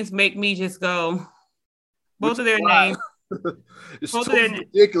their names make me just go. Both of their names. It's so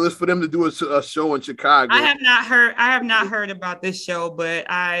ridiculous for them to do a show in Chicago. I have not heard about this show, but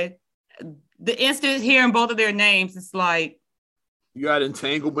the instant hearing both of their names, it's like you got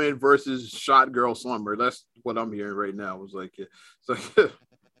Entanglement versus Shot Girl Summer. That's what I'm hearing right now. It's like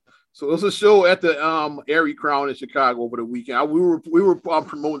so it was a show at the Airy Crown in Chicago over the weekend. We were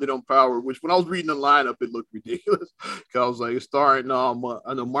promoting it on Power, which when I was reading the lineup, it looked ridiculous. Cause I was like, it's starring I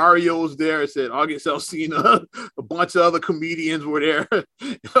know Mario was there. It said August Alsina, a bunch of other comedians were there.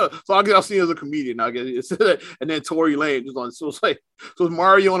 So August Alsina is a comedian, I guess. And then Tory Lanez was on. So it's like it's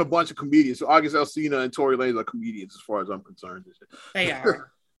Mario and a bunch of comedians. So August Alsina and Tory Lanez are comedians, as far as I'm concerned. They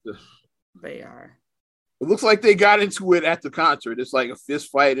are. They are. It looks like they got into it at the concert. It's like a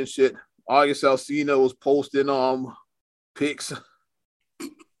fist fight and shit. August Alsina was posting pics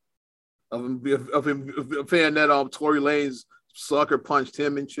of him saying that Tory Lanez sucker punched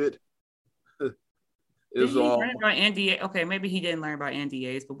him and shit. Did he learn about NDA? Okay, maybe he didn't learn about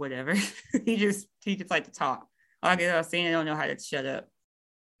NDAs, but whatever. he just like to talk. August Alsina don't know how to shut up.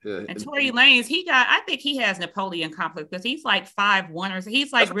 Yeah. And Tory Lanez, I think he has Napoleon complex because he's like 5'1" or so.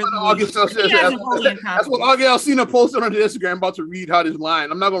 He's like really. That's what August Alsina posted on his Instagram. I'm about to read out his line.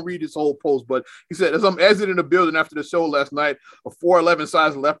 I'm not gonna read this whole post, but he said, "As I'm exiting the building after the show last night, a 4'11"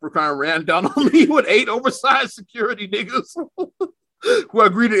 size leprechaun ran down on me with 8 oversized security niggas." Who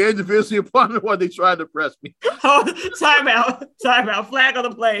agreed to individually upon while they tried to press me. Oh, time out. Flag on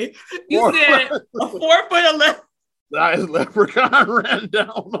the play. You said a 4'11" Nice leprechaun ran down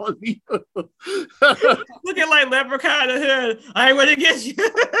on me. Looking like leprechaun in the hood. I ain't gonna get you.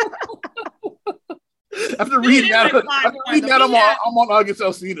 After reading that, I'm on August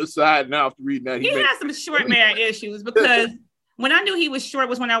Alsina's side now. After reading that, he has some short man issues because when I knew he was short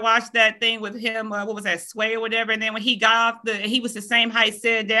was when I watched that thing with him. What was that, Sway or whatever? And then when he got off he was the same height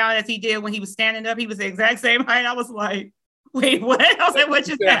sitting down as he did when he was standing up. He was the exact same height. I was like, wait, what? I was like, what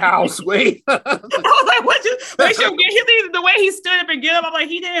you said? House, wait. I was like, what you? Wait, the way he stood up and get up, I'm like,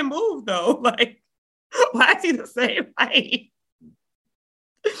 he didn't move though. Like, why is he the same height?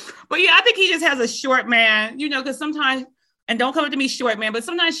 But yeah, I think he just has a short man, because sometimes, and don't come up to me short man, but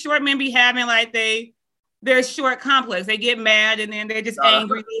sometimes short men be having like they're short complex. They get mad and then they're just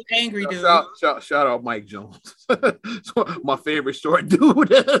angry dude. Shout out Mike Jones. My favorite short dude.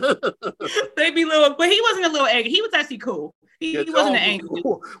 They be little, but he wasn't a little angry. He was actually cool. He wasn't an angry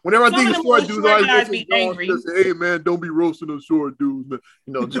dude. Whenever I think of short dudes, I always be angry. Say, hey man, don't be roasting those short dudes, man.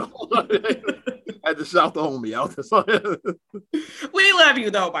 Jones. I had to shout the homie out. We love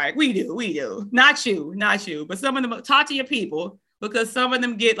you though, Mike. We do. Not you. But some of them, talk to your people. Because some of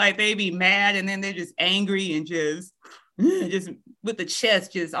them get like they be mad and then they're just angry and just with the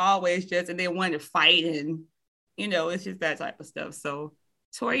chest, and they want to fight and it's just that type of stuff. So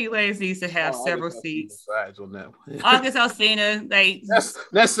Tory Lanez needs to have several seats. On that. August Alsina,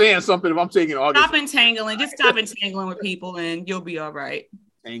 that's saying something. If I'm taking August, stop entangling with people and you'll be all right.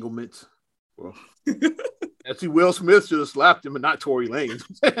 Entanglements. Well. Actually, Will Smith should have slapped him and not Tory Lanez.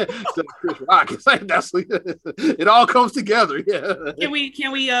 Chris Rock. It's like it all comes together. Yeah. Can we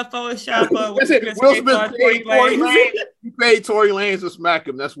Photoshop? Will Smith paid Tory Lanez. He paid Tory Lanez to smack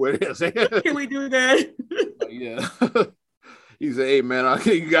him. That's what it is. Can we do that? Yeah. He said, "Hey man,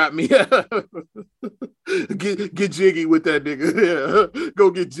 you got me. get jiggy with that nigga. Yeah. Go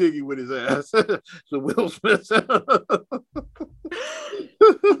get jiggy with his ass." So Will Smith. Oh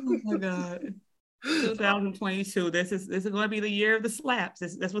my God. 2022. This is going to be the year of the slaps.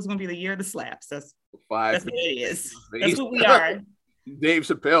 That's what's going to be the year of the slaps. That's what it is. That's what we are. Dave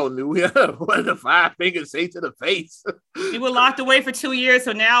Chappelle knew one of the 5 fingers say to the face. We were locked away for 2 years.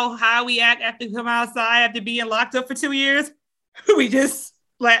 So now how we act after we come outside after being locked up for 2 years? We just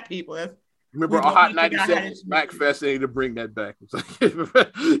slap people. Remember Hot 97 Smack Fest, they need to bring that back. You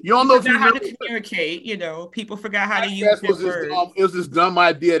don't know if you how to communicate, people forgot how to use this word. It was this dumb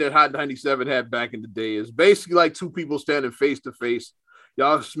idea that Hot 97 had back in the day. It's basically like 2 people standing face to face.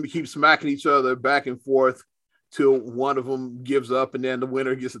 Y'all keep smacking each other back and forth till one of them gives up and then the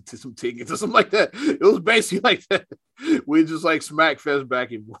winner gets some tickets or something like that. It was basically like that. We just like Smack Fest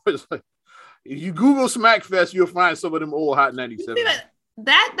back and forth. If you Google Smackfest, you'll find some of them old Hot 97.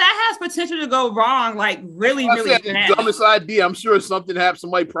 That has potential to go wrong, like really bad. The dumbest idea. I'm sure something happened.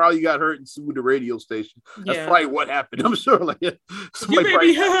 Somebody probably got hurt and sued the radio station. That's probably what happened. I'm sure. Like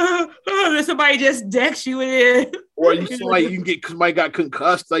somebody just decks you in, or you can get somebody got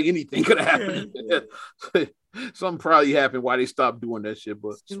concussed. Like anything could happen. Yeah. Something probably happened why they stopped doing that shit.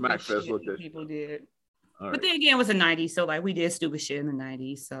 But Smackfest looked at people did. Right. But then again, it was the 90s, so like we did stupid shit in the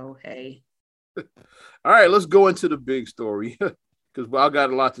 90s. So hey. All right, let's go into the big story. Because I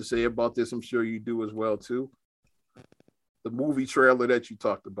got a lot to say about this. I'm sure you do as well, too. The movie trailer that you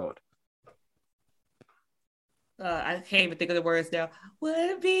talked about. I can't even think of the words now.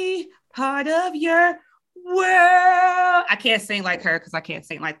 Would be part of your world. I can't sing like her because I can't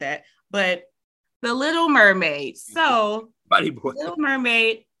sing like that. But The Little Mermaid. So, Little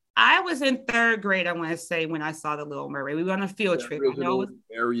Mermaid. I was in third grade, I want to say, when I saw The Little Mermaid. We were on a field trip.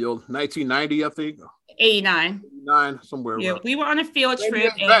 Ariel, 1990, I think. 89. 89, somewhere. Yeah, we were on a field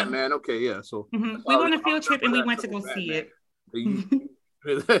trip. And Batman, okay, yeah. So we were on a field trip and we went to go see it. Even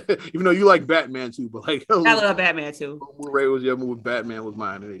though you like Batman too, but like I love Batman too. Batman was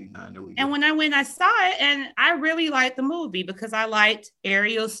mine in 89. And when I went, I saw it and I really liked the movie because I liked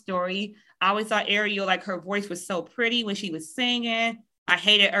Ariel's story. I always thought Ariel, like her voice was so pretty when she was singing. I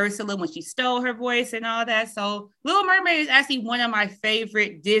hated Ursula when she stole her voice and all that. So Little Mermaid is actually one of my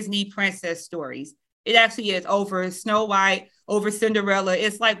favorite Disney princess stories. It actually is over Snow White, over Cinderella.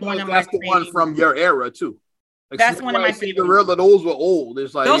 It's like one of my favorites. That's the one from your era too. Like that's one of my favorites. Cinderella, those were old.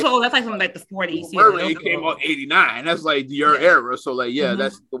 It's like those were old. That's like from like the 40s. Mermaid came out 89. That's like your era. So like,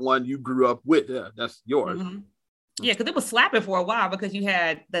 that's the one you grew up with. Yeah, that's yours. Yeah, because it was slapping for a while because you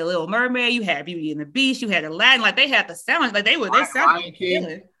had the Little Mermaid, you had Beauty and the Beast, you had Aladdin. Like they had the sound, like they were their sound was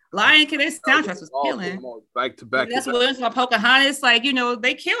killing. Lion King, their soundtrack was killing. Back to back. That's what it was about. Pocahontas, like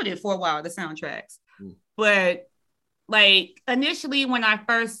they killed it for a while. The soundtracks, but like initially when I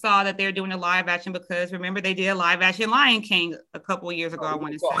first saw that they were doing a live action, because remember they did a live action Lion King a couple of years ago. I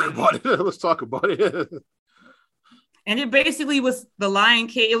want to say. Let's talk about it. And it basically was the Lion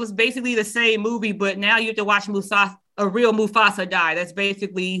King. It was basically the same movie, but now you have to watch a real Mufasa die. That's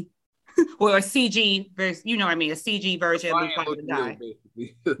basically, or a CG version, you know what I mean? A CG version of Mufasa die.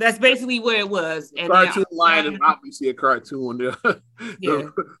 That's basically what it was. And cartoon lion is obviously a cartoon.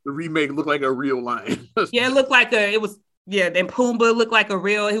 The remake looked like a real lion. It looked like then Pumbaa looked like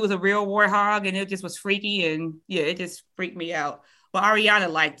he was a real warthog, and it just was freaky, and it just freaked me out. But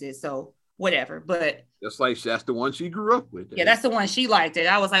Ariana liked it, so whatever. But that's the one she grew up with. Yeah, that's the one she liked it.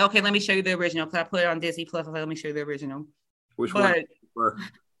 I was like, okay, let me show you the original because I put it on Disney Plus. I was like, let me show you the original. Which one?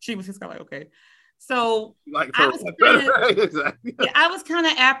 She was just kind of like, okay. So I was kind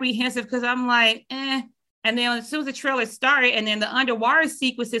of apprehensive because I'm like, eh. And then as soon as the trailer started, and then the underwater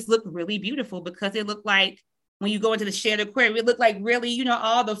sequences looked really beautiful because it looked like when you go into the Shared Aquarium, it looked like really,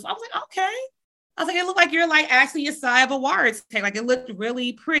 all the. I was like, okay. I was like, it looked like you're like actually inside of a water tank. Like it looked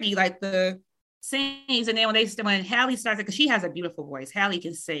really pretty, like the sings. And then when Halle starts, because she has a beautiful voice. Halle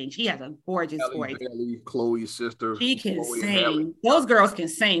can sing. She has a gorgeous voice. Bailey, Chloe's sister. She can sing. Those girls can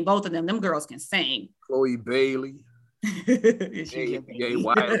sing. Both of them. Them girls can sing. Chloe Bailey.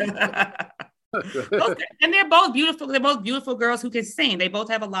 And they're both beautiful. They're both beautiful girls who can sing. They both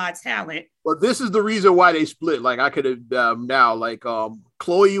have a lot of talent. But this is the reason why they split. Like I could have now, like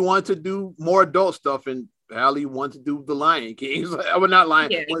Chloe wanted to do more adult stuff, and Halle wanted to do the Lion King. I would not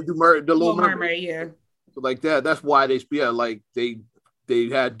Lion. Want to do the Little Mermaid. Yeah. So like that. That's why they split. Like they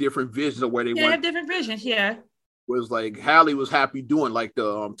had different visions of where they went. They have different visions. Yeah. Was like Halle was happy doing like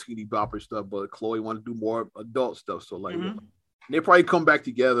the teeny bopper stuff, but Chloe wanted to do more adult stuff. So like they probably come back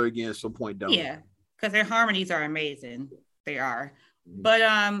together again at some point down. Yeah, because their harmonies are amazing. They are. But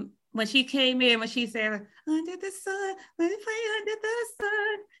when she came in, when she said "Under the sun, let me play under the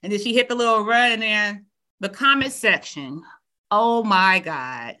sun," and then she hit the little run, and then the comment section. Oh my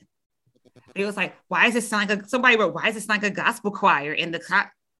God! It was like, why is it sound like somebody wrote? Why is it like a gospel choir in the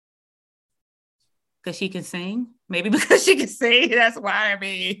because she can sing? Maybe because she can sing. That's why. I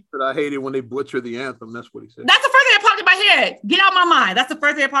mean, but I hate it when they butcher the anthem. That's what he said. That's the first thing that popped in my head. Get out of my mind. That's the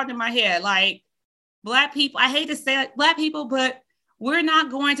first thing that popped in my head. Like Black people. I hate to say like Black people, but we're not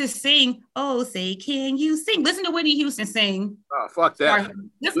going to sing. Oh, say, can you sing? Listen to Whitney Houston sing. Oh, fuck that.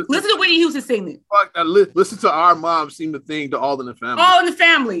 Listen to Whitney Houston sing. Fuck that. Listen to our mom sing the thing to All in the Family. All in the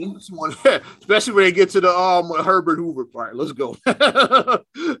Family. Especially when they get to the Herbert Hoover part. Let's go.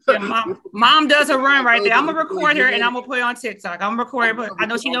 Mom does a run right there. I'm going to record her and I'm going to put it on TikTok. I'm going to record her. I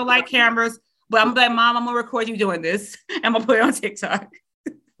know she don't like cameras, but I'm like, Mom, I'm going to record you doing this. I'm going to put it on TikTok.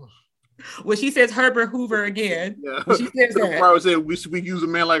 When she says Herbert Hoover again. Yeah. When she says that. I would say we use a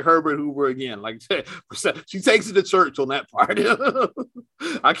man like Herbert Hoover again. Like she takes it to church on that part.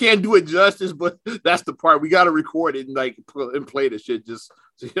 I can't do it justice, but that's the part we got to record it and like and play the shit just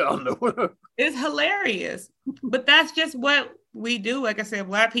so y'all know. It's hilarious, but that's just what we do. Like I said,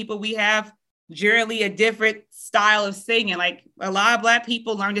 Black people, we have generally a different style of singing. Like a lot of Black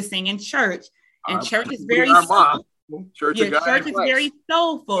people learn to sing in church, and church is very church is very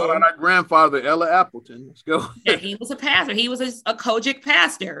soulful. Our grandfather, Ella Appleton. Let's go. Yeah, he was a pastor. He was a Kojic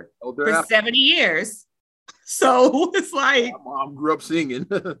pastor for 70 years. So it's like my mom grew up singing.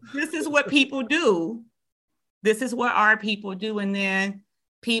 This is what people do. This is what our people do. And then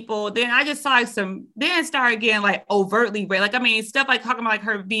I just saw then started getting like overtly racist. Like, I mean, stuff like talking about like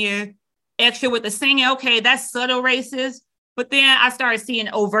her being extra with the singing. Okay, that's subtle racist. But then I started seeing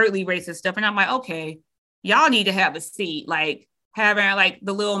overtly racist stuff. And I'm like, okay, y'all need to have a seat. Like having like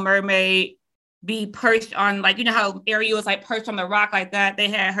the Little Mermaid be perched on, like, you know how Ariel was like perched on the rock like that? They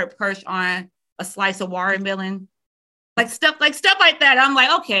had her perched on a slice of watermelon. Like stuff like that. I'm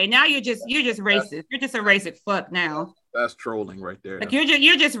like, okay, now you're just racist. You're just a racist fuck now. That's trolling right there. Like you're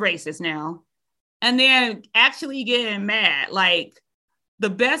just racist now. And then actually getting mad. Like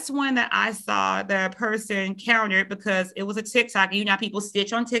the best one that I saw that a person countered, because it was a TikTok, you know, people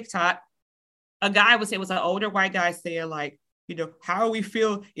stitch on TikTok. A guy it was an older white guy saying like, you know, how we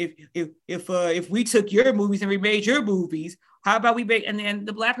feel if we took your movies and remade your movies, how about we make, and then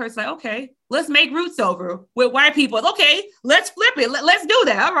the Black person like, okay, let's make Roots over with white people. Okay, let's flip it. Let's do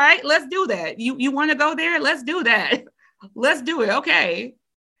that. All right, let's do that. You want to go there? Let's do that. Let's do it. Okay.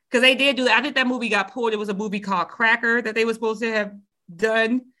 Because they did do that. I think that movie got pulled. It was a movie called Cracker that they were supposed to have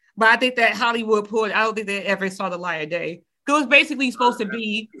done. But I think that Hollywood pulled, I don't think they ever saw the light of day. It was basically supposed to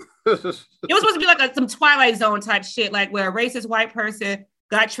be, like some Twilight Zone type shit, like where a racist white person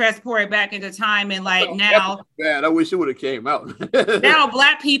got transported back into time, and like now, bad. I wish it would have came out. Now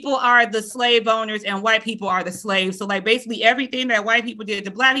Black people are the slave owners and white people are the slaves. So like basically everything that white people did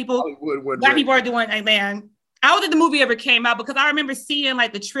to Black people, Black people are doing. Like, man, I don't think the movie ever came out because I remember seeing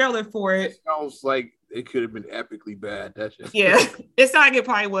like the trailer for it. It sounds like it could have been epically bad. That's just yeah. It's not like it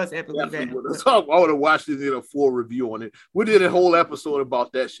probably was epically bad. I would have watched it in a full review on it. We did a whole episode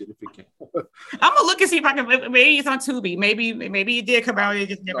about that shit if it came. I'm gonna look and see if I can. Maybe it's on Tubi. Maybe it did come out. It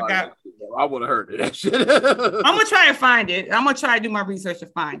just never got. I would have heard of that shit. I'm gonna try and find it. I'm gonna try to do my research to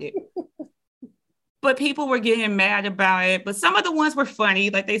find it. But people were getting mad about it. But some of the ones were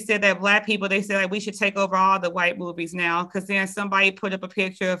funny. Like they said that Black people, they said like we should take over all the white movies now. Because then somebody put up a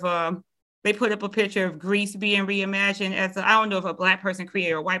picture of Grease being reimagined as I don't know if a Black person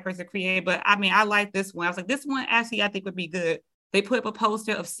created or a white person created, but I mean I like this one. I was like, this one actually I think would be good. They put up a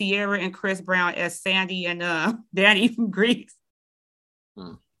poster of Sierra and Chris Brown as Sandy and Danny from Grease.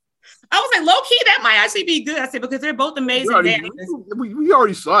 I was like, low key, that might actually be good. I said, because they're both amazing dancers. We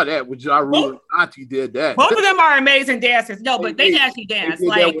already saw that with Ja Rule and Ashanti did that. Both of them are amazing dancers. No, but they actually dance. They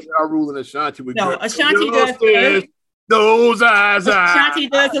like Ja Rule and Ashanti. Ashanti does those eyes. Ashanti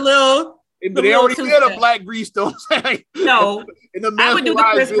does a little. But they already did a Black Grease, don't say. No, I would do the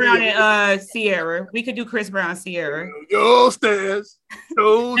Chris Brown and Sierra. We could do Chris Brown and Sierra. Yo, stairs.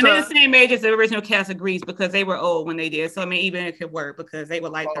 And they're the same age as the original cast of Grease because they were old when they did. So I mean, even it could work because they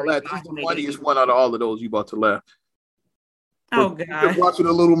were like 35. That's the funniest one out of all of those. You about to laugh. Oh God! Watching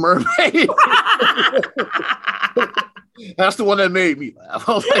The Little Mermaid. That's the one that made me laugh.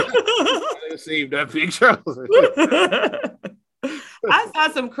 I was like, I didn't save that picture. I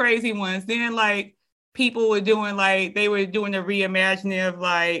saw some crazy ones. Then like people were doing like they were doing the reimagining of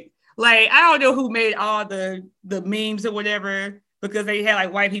like I don't know who made all the memes or whatever, because they had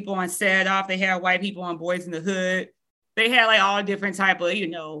like white people on Set Off, they had white people on Boys in the Hood, they had like all different type of, you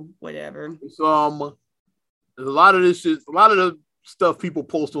know, whatever. So a lot of this is a lot of the stuff people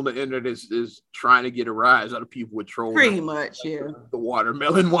post on the internet is trying to get a rise out of people with trolls. Pretty much, yeah. The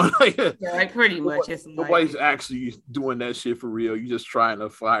watermelon one. Yeah, like pretty much. Nobody's actually doing that shit for real. You're just trying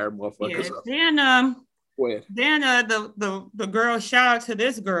to fire motherfuckers. Yeah. Then the girl, shout out to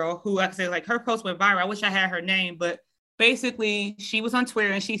this girl who actually like her post went viral. I wish I had her name, but basically she was on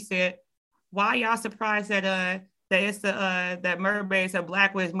Twitter and she said, "Why y'all surprised that it's that mermaids are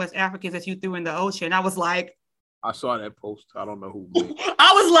black with as much Africans as you threw in the ocean?" I was like, I saw that post. I don't know who made it.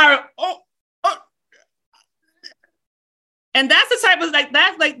 I was like, oh. And that's the type of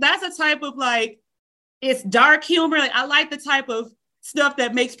that's the type of like, it's dark humor. Like I like the type of stuff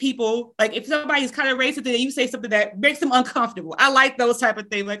that makes people like, if somebody's kind of racist and you say something that makes them uncomfortable. I like those type of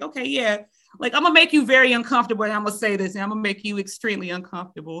things. Like, okay, yeah, like I'm gonna make you very uncomfortable and I'm gonna say this and I'm gonna make you extremely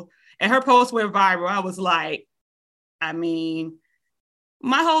uncomfortable. And her post went viral. I was like, I mean,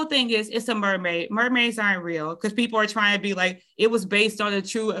 My whole thing is it's a mermaid. Mermaids aren't real because people are trying to be like it was based on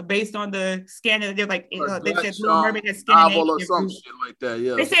the Scandinavian. They're like they said Little Mermaid has Scandinavian or Scandinavian some roots. shit like that.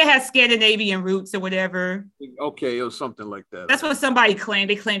 Yeah, They say it has Scandinavian roots or whatever. Okay, it was something like that. That's what somebody claimed.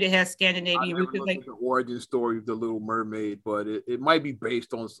 They claimed it has Scandinavian roots. Like the origin story of the Little Mermaid, but it might be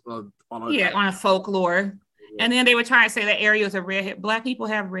based on a folklore. Yeah. And then they were trying to say that Ariel's a redhead. Black people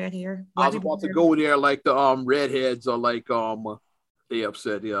have red hair. I was about to go there, like the redheads are like they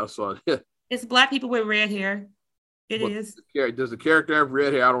upset. Yeah, I saw it. It's black people with red hair. It is. Does the character have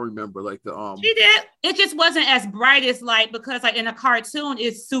red hair? I don't remember. Like the She did. It just wasn't as bright as like because like in a cartoon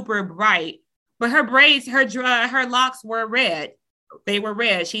it's super bright, but her braids, her locks were red. They were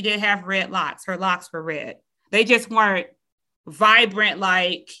red. She did have red locks. Her locks were red. They just weren't vibrant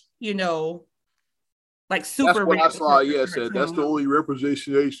like like super. That's what I saw. Yeah, said that's the only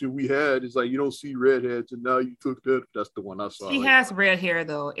representation we had. Is like you don't see redheads, and now you took that. That's the one I saw. She has red hair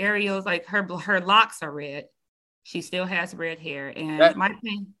though. Ariel's like her locks are red. She still has red hair. And my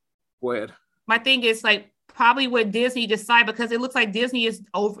thing. Go ahead. My thing is like probably what Disney decide because it looks like Disney is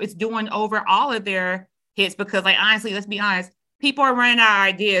doing over all of their hits because like honestly, let's be honest, people are running out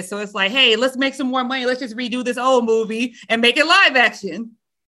of ideas. So it's like, hey, let's make some more money. Let's just redo this old movie and make it live action.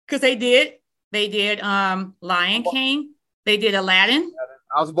 Because they did Lion King. They did Aladdin.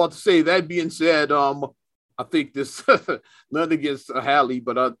 I was about to say, that being said, I think this nothing against Halle,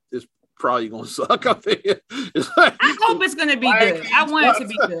 but it's probably gonna suck. I think I hope it's gonna be good. I want it to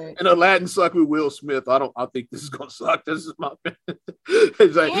be good. And Aladdin suck with Will Smith. I think this is gonna suck. This is my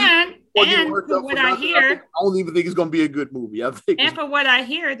it's like, and for what I hear, I don't even think it's gonna be a good movie. I think for what I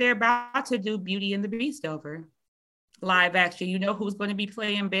hear, they're about to do Beauty and the Beast over live action. You know who's going to be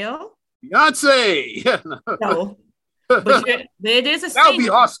playing Belle? Beyonce. No, but it is a singer. That would be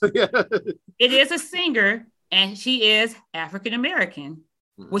awesome. Yeah. It is a singer, and she is African American.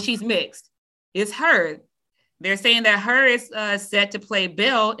 Well, she's mixed. It's her. They're saying that her is set to play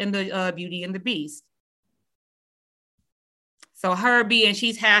Belle in the Beauty and the Beast. So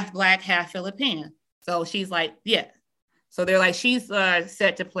she's half Black, half Filipino. So she's like, yeah. So they're like, she's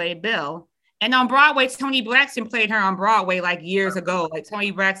set to play Belle. And on Broadway, Toni Braxton played her on Broadway like years ago. Like Toni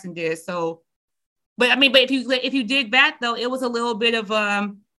Braxton did. So, but if you dig back though, it was a little bit of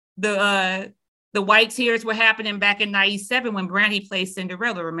the white tears were happening back in '97 when Brandy played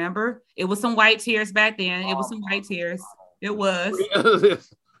Cinderella. Remember, it was some white tears back then. It was some white tears. It was.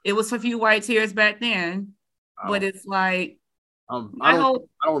 It was a few white tears back then. But it's like. I don't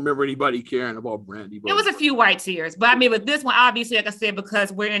remember anybody caring about Brandy. It was a few white tears, but I mean, with this one, obviously, like I said,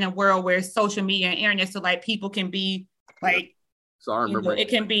 because we're in a world where social media and internet, so like people can be like, so I remember it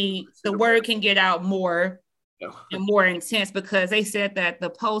can be the word can get out more and more intense because they said that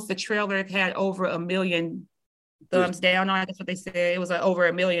the trailer had over 1 million thumbs down on it. That's what they said. It was over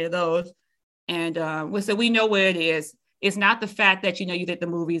 1 million of those, and so we know where it is. It's not the fact that you think the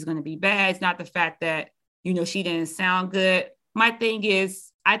movie is going to be bad. It's not the fact that she didn't sound good. My thing is,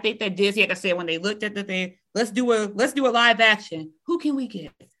 I think that Disney, like I said, when they looked at the thing, let's do a live action. Who can we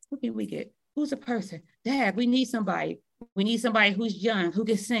get? Who's a person? Dad, we need somebody. We need somebody who's young, who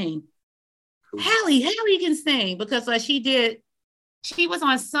can sing. Halle can sing because she was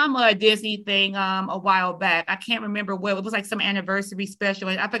on some Disney thing a while back. I can't remember what. It was like some anniversary special.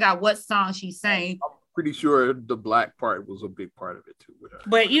 I forgot what song she sang. I'm pretty sure the black part was a big part of it too.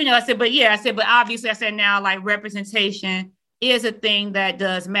 But but obviously now like representation is a thing that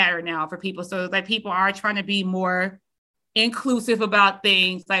does matter now for people. So like people are trying to be more inclusive about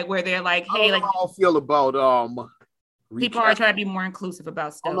things like where they're like, hey, like how I feel about people are trying to be more inclusive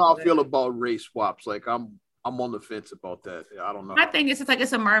about stuff. I don't know how I feel about race swaps. Like I'm on the fence about that. I don't know. I think it's just like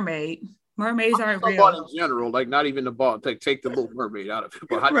it's a mermaid. Mermaids aren't real. About in general, like not even about take the Little Mermaid out of it.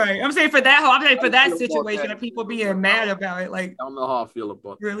 But right. I'm saying for that situation that people being mad about it. Like I don't know how I feel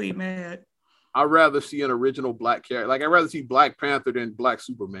about really mad. I'd rather see an original black character. Like I'd rather see Black Panther than Black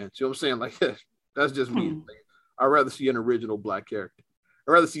Superman. You know what I'm saying? Like that's just me. Like, I'd rather see an original black character.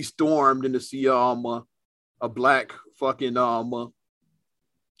 I'd rather see Storm than to see a black fucking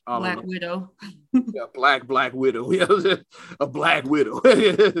Black Widow. Yeah, Black Widow. Yeah, a Black Widow.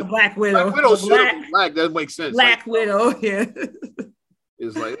 A Black Widow. Black Widow black doesn't make sense. Black Widow. Yeah.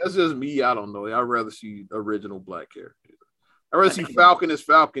 It's like that's just me. I don't know. I'd rather see original black characters. I'd rather see Falcon as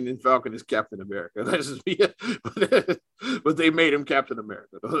Falcon and Falcon as Captain America. That's just me. But they made him Captain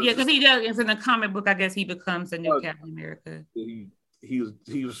America. Yeah, because he does. In the comic book, I guess he becomes a new Captain America. He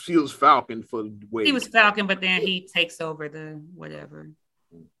was Falcon for way. He was Falcon, but then he takes over the whatever.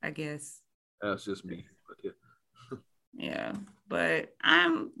 I guess. That's just me. But yeah. Yeah. But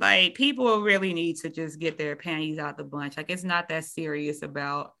I'm like, people really need to just get their panties out the bunch. Like, it's not that serious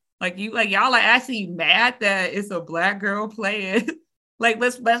about y'all are actually mad that it's a Black girl playing. Like,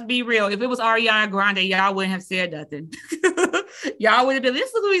 let's be real. If it was Ariana Grande, y'all wouldn't have said nothing. Y'all would have been,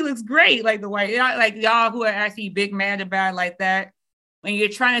 this movie looks great. Like the white, like y'all who are actually big mad about it like that. When you're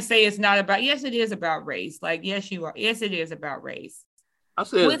trying to say it's not about, yes, it is about race. Like, yes, you are. Yes, it is about race. I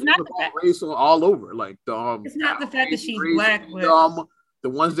said it's not about race all over. Like it's not the fact that she's Black, but the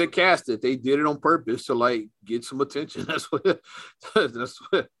ones that cast it, they did it on purpose to like get some attention. That's what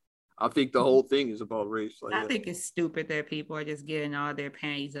I think the whole thing is about race. Like, I think it's stupid that people are just getting all their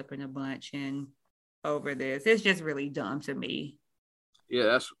panties up in a bunch and over this. It's just really dumb to me.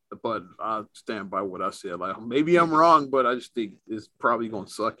 Yeah, but I stand by what I said. Like, maybe I'm wrong, but I just think it's probably gonna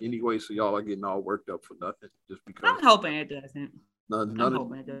suck anyway. So y'all are getting all worked up for nothing just because. I'm hoping it doesn't. None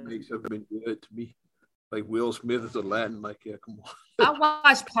of it makes have been good to me. Like Will Smith is Aladdin. Like, yeah, come on. I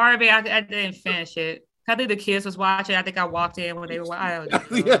watched part of it. I didn't finish it. I think the kids was watching. I think I walked in when they were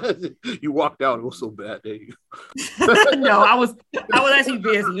watching. Yeah, you walked out. It was so bad, didn't you? No, I was actually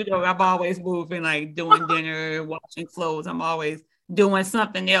busy. You know, I'm always moving, like doing dinner, washing clothes. I'm always doing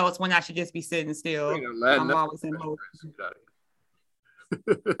something else when I should just be sitting still. I'm always in motion.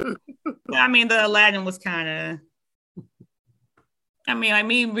 I mean, the Aladdin was kind of. I mean, like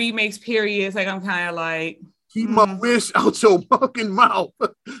me remakes periods. Like I'm kind of like keep my wish out your fucking mouth.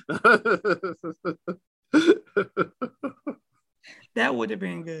 That would have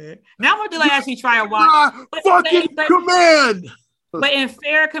been good. Now I'm gonna like actually try to watch. Fucking command. But in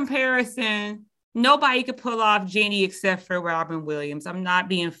fair comparison, nobody could pull off Genie except for Robin Williams. I'm not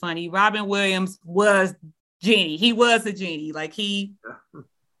being funny. Robin Williams was Genie. He was a genie. Like he.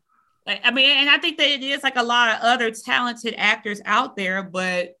 I mean, and I think that it is like a lot of other talented actors out there,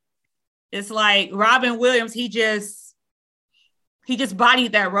 but it's like Robin Williams, he just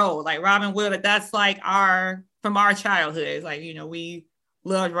bodied that role. Like Robin Williams, that's like from our childhood. It's like, you know, we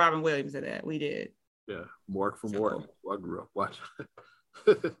loved Robin Williams at that. We did. Yeah, Mark from Mark. I grew up watching.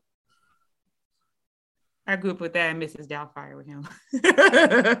 I grew up with that and Mrs. Doubtfire with him.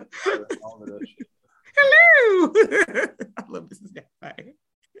 All of that shit. Hello. I love Mrs. Doubtfire.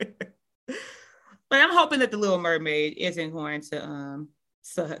 But I'm hoping that the Little Mermaid isn't going to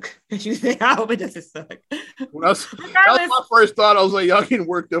suck. I hope it doesn't suck. That was my first thought. I was like, y'all getting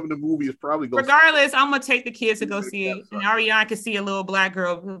worked up in the movie is probably going. Regardless, I'm gonna take the kids to go see it, and Ariana can see a little Black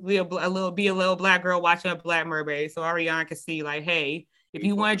girl, be a little Black girl watching a Black Mermaid. So Ariana can see like, hey, if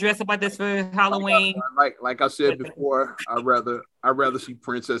you want to dress up like this for Halloween, like I said before, I'd rather see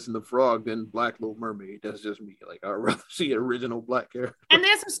Princess and the Frog than Black Little Mermaid. That's just me. Like I'd rather see original Black character. And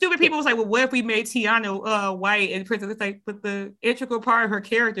then some stupid people was like, well, what if we made Tiana white and Princess? It's like, but the integral part of her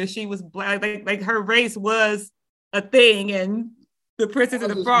character, she was Black. Like her race was a thing, and the Princess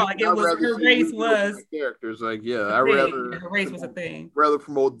and the Frog, like it was her race was characters. Like yeah, her race was a thing. Rather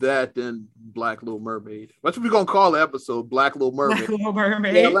promote that than Black Little Mermaid. That's what we're gonna call the episode, Black Little Mermaid. Black Little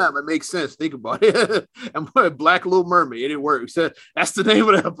Mermaid. Yeah, it makes sense. Think about it. And Black Little Mermaid, it works. That's the name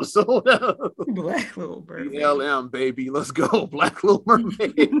of the episode. Black Little Mermaid. BLM, baby, let's go. Black Little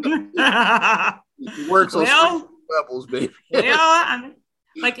Mermaid. It works on levels, baby. Well,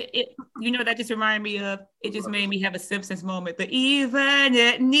 like it, you know, that just reminded me of. It just made me have a Simpsons moment. The even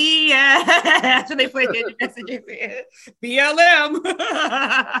at Nia after they put the messages in BLM.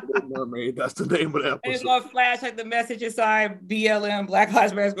 Mermaid. That's the name of the episode. And it's gonna flash like the message inside BLM. Black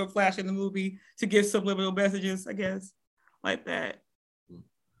Lives Matter is gonna flash in the movie to give subliminal messages, I guess, like that.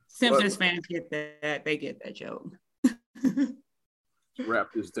 Simpsons fans get that. They get that joke. Let's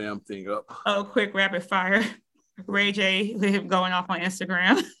wrap this damn thing up. Oh, quick rapid fire. Ray J going off on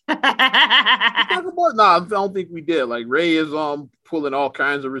Instagram. No, I don't think we did. Like Ray is pulling all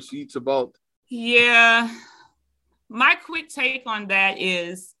kinds of receipts about. Yeah, my quick take on that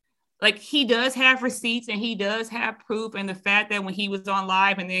is like he does have receipts and he does have proof, and the fact that when he was on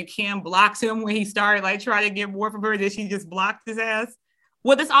live and then Kim blocks him when he started like trying to get more from her, that she just blocked his ass.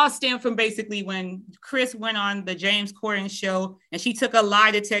 Well, this all stemmed from basically when Chris went on the James Corden show and she took a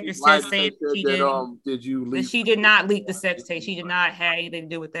lie detector test saying she did not leak the sex tape. She did not have anything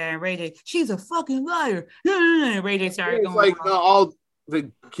to do with that. And Ray J, she's a fucking liar. And Ray J started going like all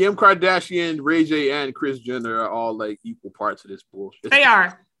the Kim Kardashian, Ray J, and Kris Jenner are all like equal parts of this bullshit. They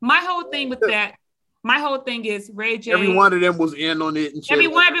are. My whole thing with that. My whole thing is Ray J. Every one of them was in on it. And every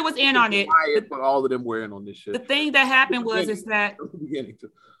one of it was in on it. But all of them were in on this shit. The thing that happened was that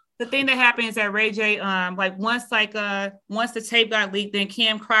the thing that happened is that Ray J, like once the tape got leaked, then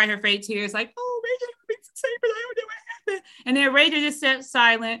Kim cried her fake tears, like, oh, Ray J leaked the tape, but I don't know what happened. And then Ray J just sat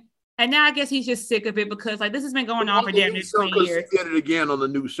silent. And now I guess he's just sick of it because like this has been going on for damn near 20 years. He did it again on the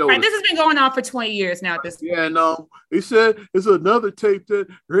new show. Right, this has been going on for 20 years now. At this point. Yeah, no, he said it's another tape that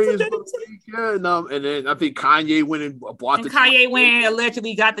Ray is going to leak. Yeah, no, and then I think Kanye went and bought the Kanye tape. Went and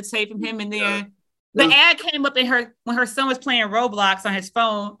allegedly got the tape from him, and then the ad came up in when her son was playing Roblox on his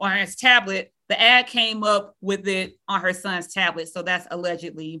phone or on his tablet. The ad came up with it on her son's tablet, so that's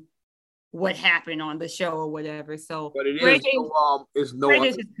allegedly what happened on the show or whatever. So, but it is Ray J's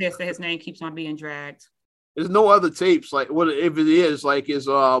just pissed that his name keeps on being dragged. There's no other tapes like what if it is like is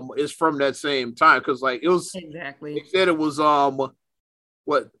from that same time because like it was exactly. They said it was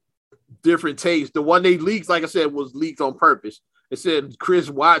what different tapes. The one they leaked, like I said, was leaked on purpose. It said Chris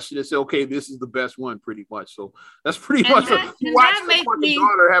watched it and said, "Okay, this is the best one," pretty much. So that's pretty much. Watching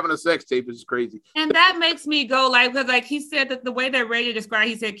daughter having a sex tape is crazy. And that makes me go like, because like he said that the way that Ray described,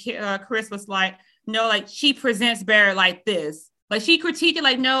 he said Chris was like, no, like she presents better like this. Like she critiqued it,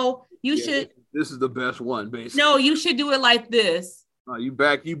 like, no, you should. This is the best one, basically. No, you should do it like this. You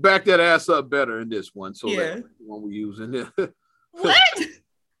back that ass up better in this one. So yeah, that's the one we're using. What?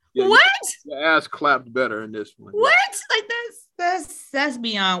 Yeah, what? Your ass clapped better in this one. What? Like that's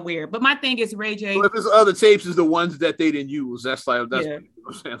beyond weird. But my thing is, Ray J. Well, if it's other tapes, is the ones that they didn't use. That's yeah. What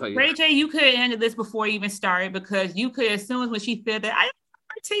I'm saying. Like, Ray J, you could have ended this before you even started because you could, as soon as when she said that,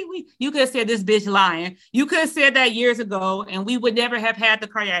 you could have said this bitch lying. You could have said that years ago, and we would never have had the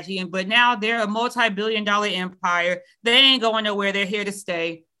Kardashian. But now they're a multi-billion-dollar empire. They ain't going nowhere. They're here to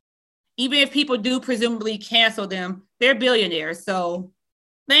stay. Even if people do presumably cancel them, they're billionaires, so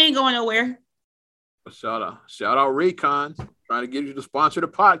they ain't going nowhere. Shout out Raycon trying to get you to sponsor the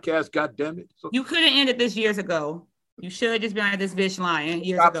podcast. God damn it! So, you could have ended this years ago. You should have just been like this bitch lying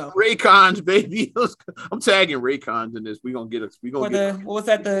years ago. Raycons, baby. I'm tagging Raycons in this. We getting a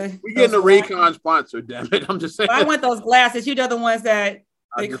Raycon sponsor. Damn it! I'm just saying. I want those glasses. You know the ones that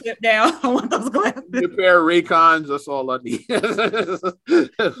they clip down. I want those glasses. A pair of Raycons. That's all I need. I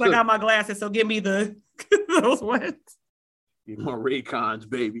got my glasses, so give me those ones. Need more Raycons,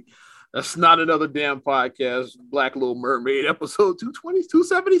 baby. That's not another damn podcast. Black Little Mermaid, episode 220,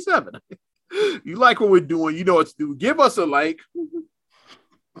 277. You like what we're doing, you know what to do. Give us a like.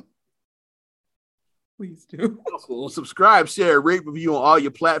 Please do. Also, subscribe, share, rate, review on all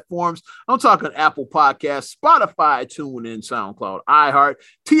your platforms. I'm talking Apple Podcasts, Spotify, TuneIn, SoundCloud, iHeart,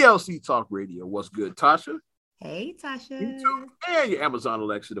 TLC Talk Radio. What's good, Tasha? Hey, Tasha. YouTube and your Amazon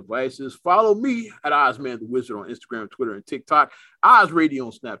Alexa devices. Follow me at Ozman the Wizard on Instagram, Twitter, and TikTok. Oz Radio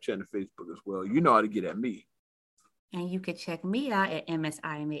on Snapchat and Facebook as well. You know how to get at me. And you can check me out at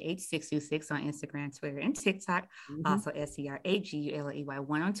MSIMAH626 on Instagram, Twitter, and TikTok. Mm-hmm. Also, SCRAGULLEY1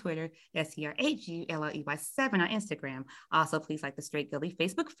 on Twitter, SCRAGULLEY7 on Instagram. Also, please like the Straight Gully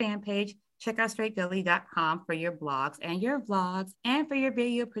Facebook fan page. Check out straightgully.com for your blogs and your vlogs. And for your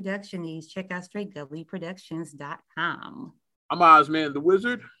video production needs, check out straightgullyproductions.com. I'm Ozman the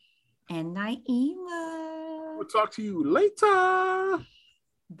Wizard. And Naima. We'll talk to you later.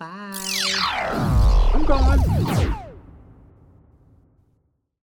 Bye. I'm going.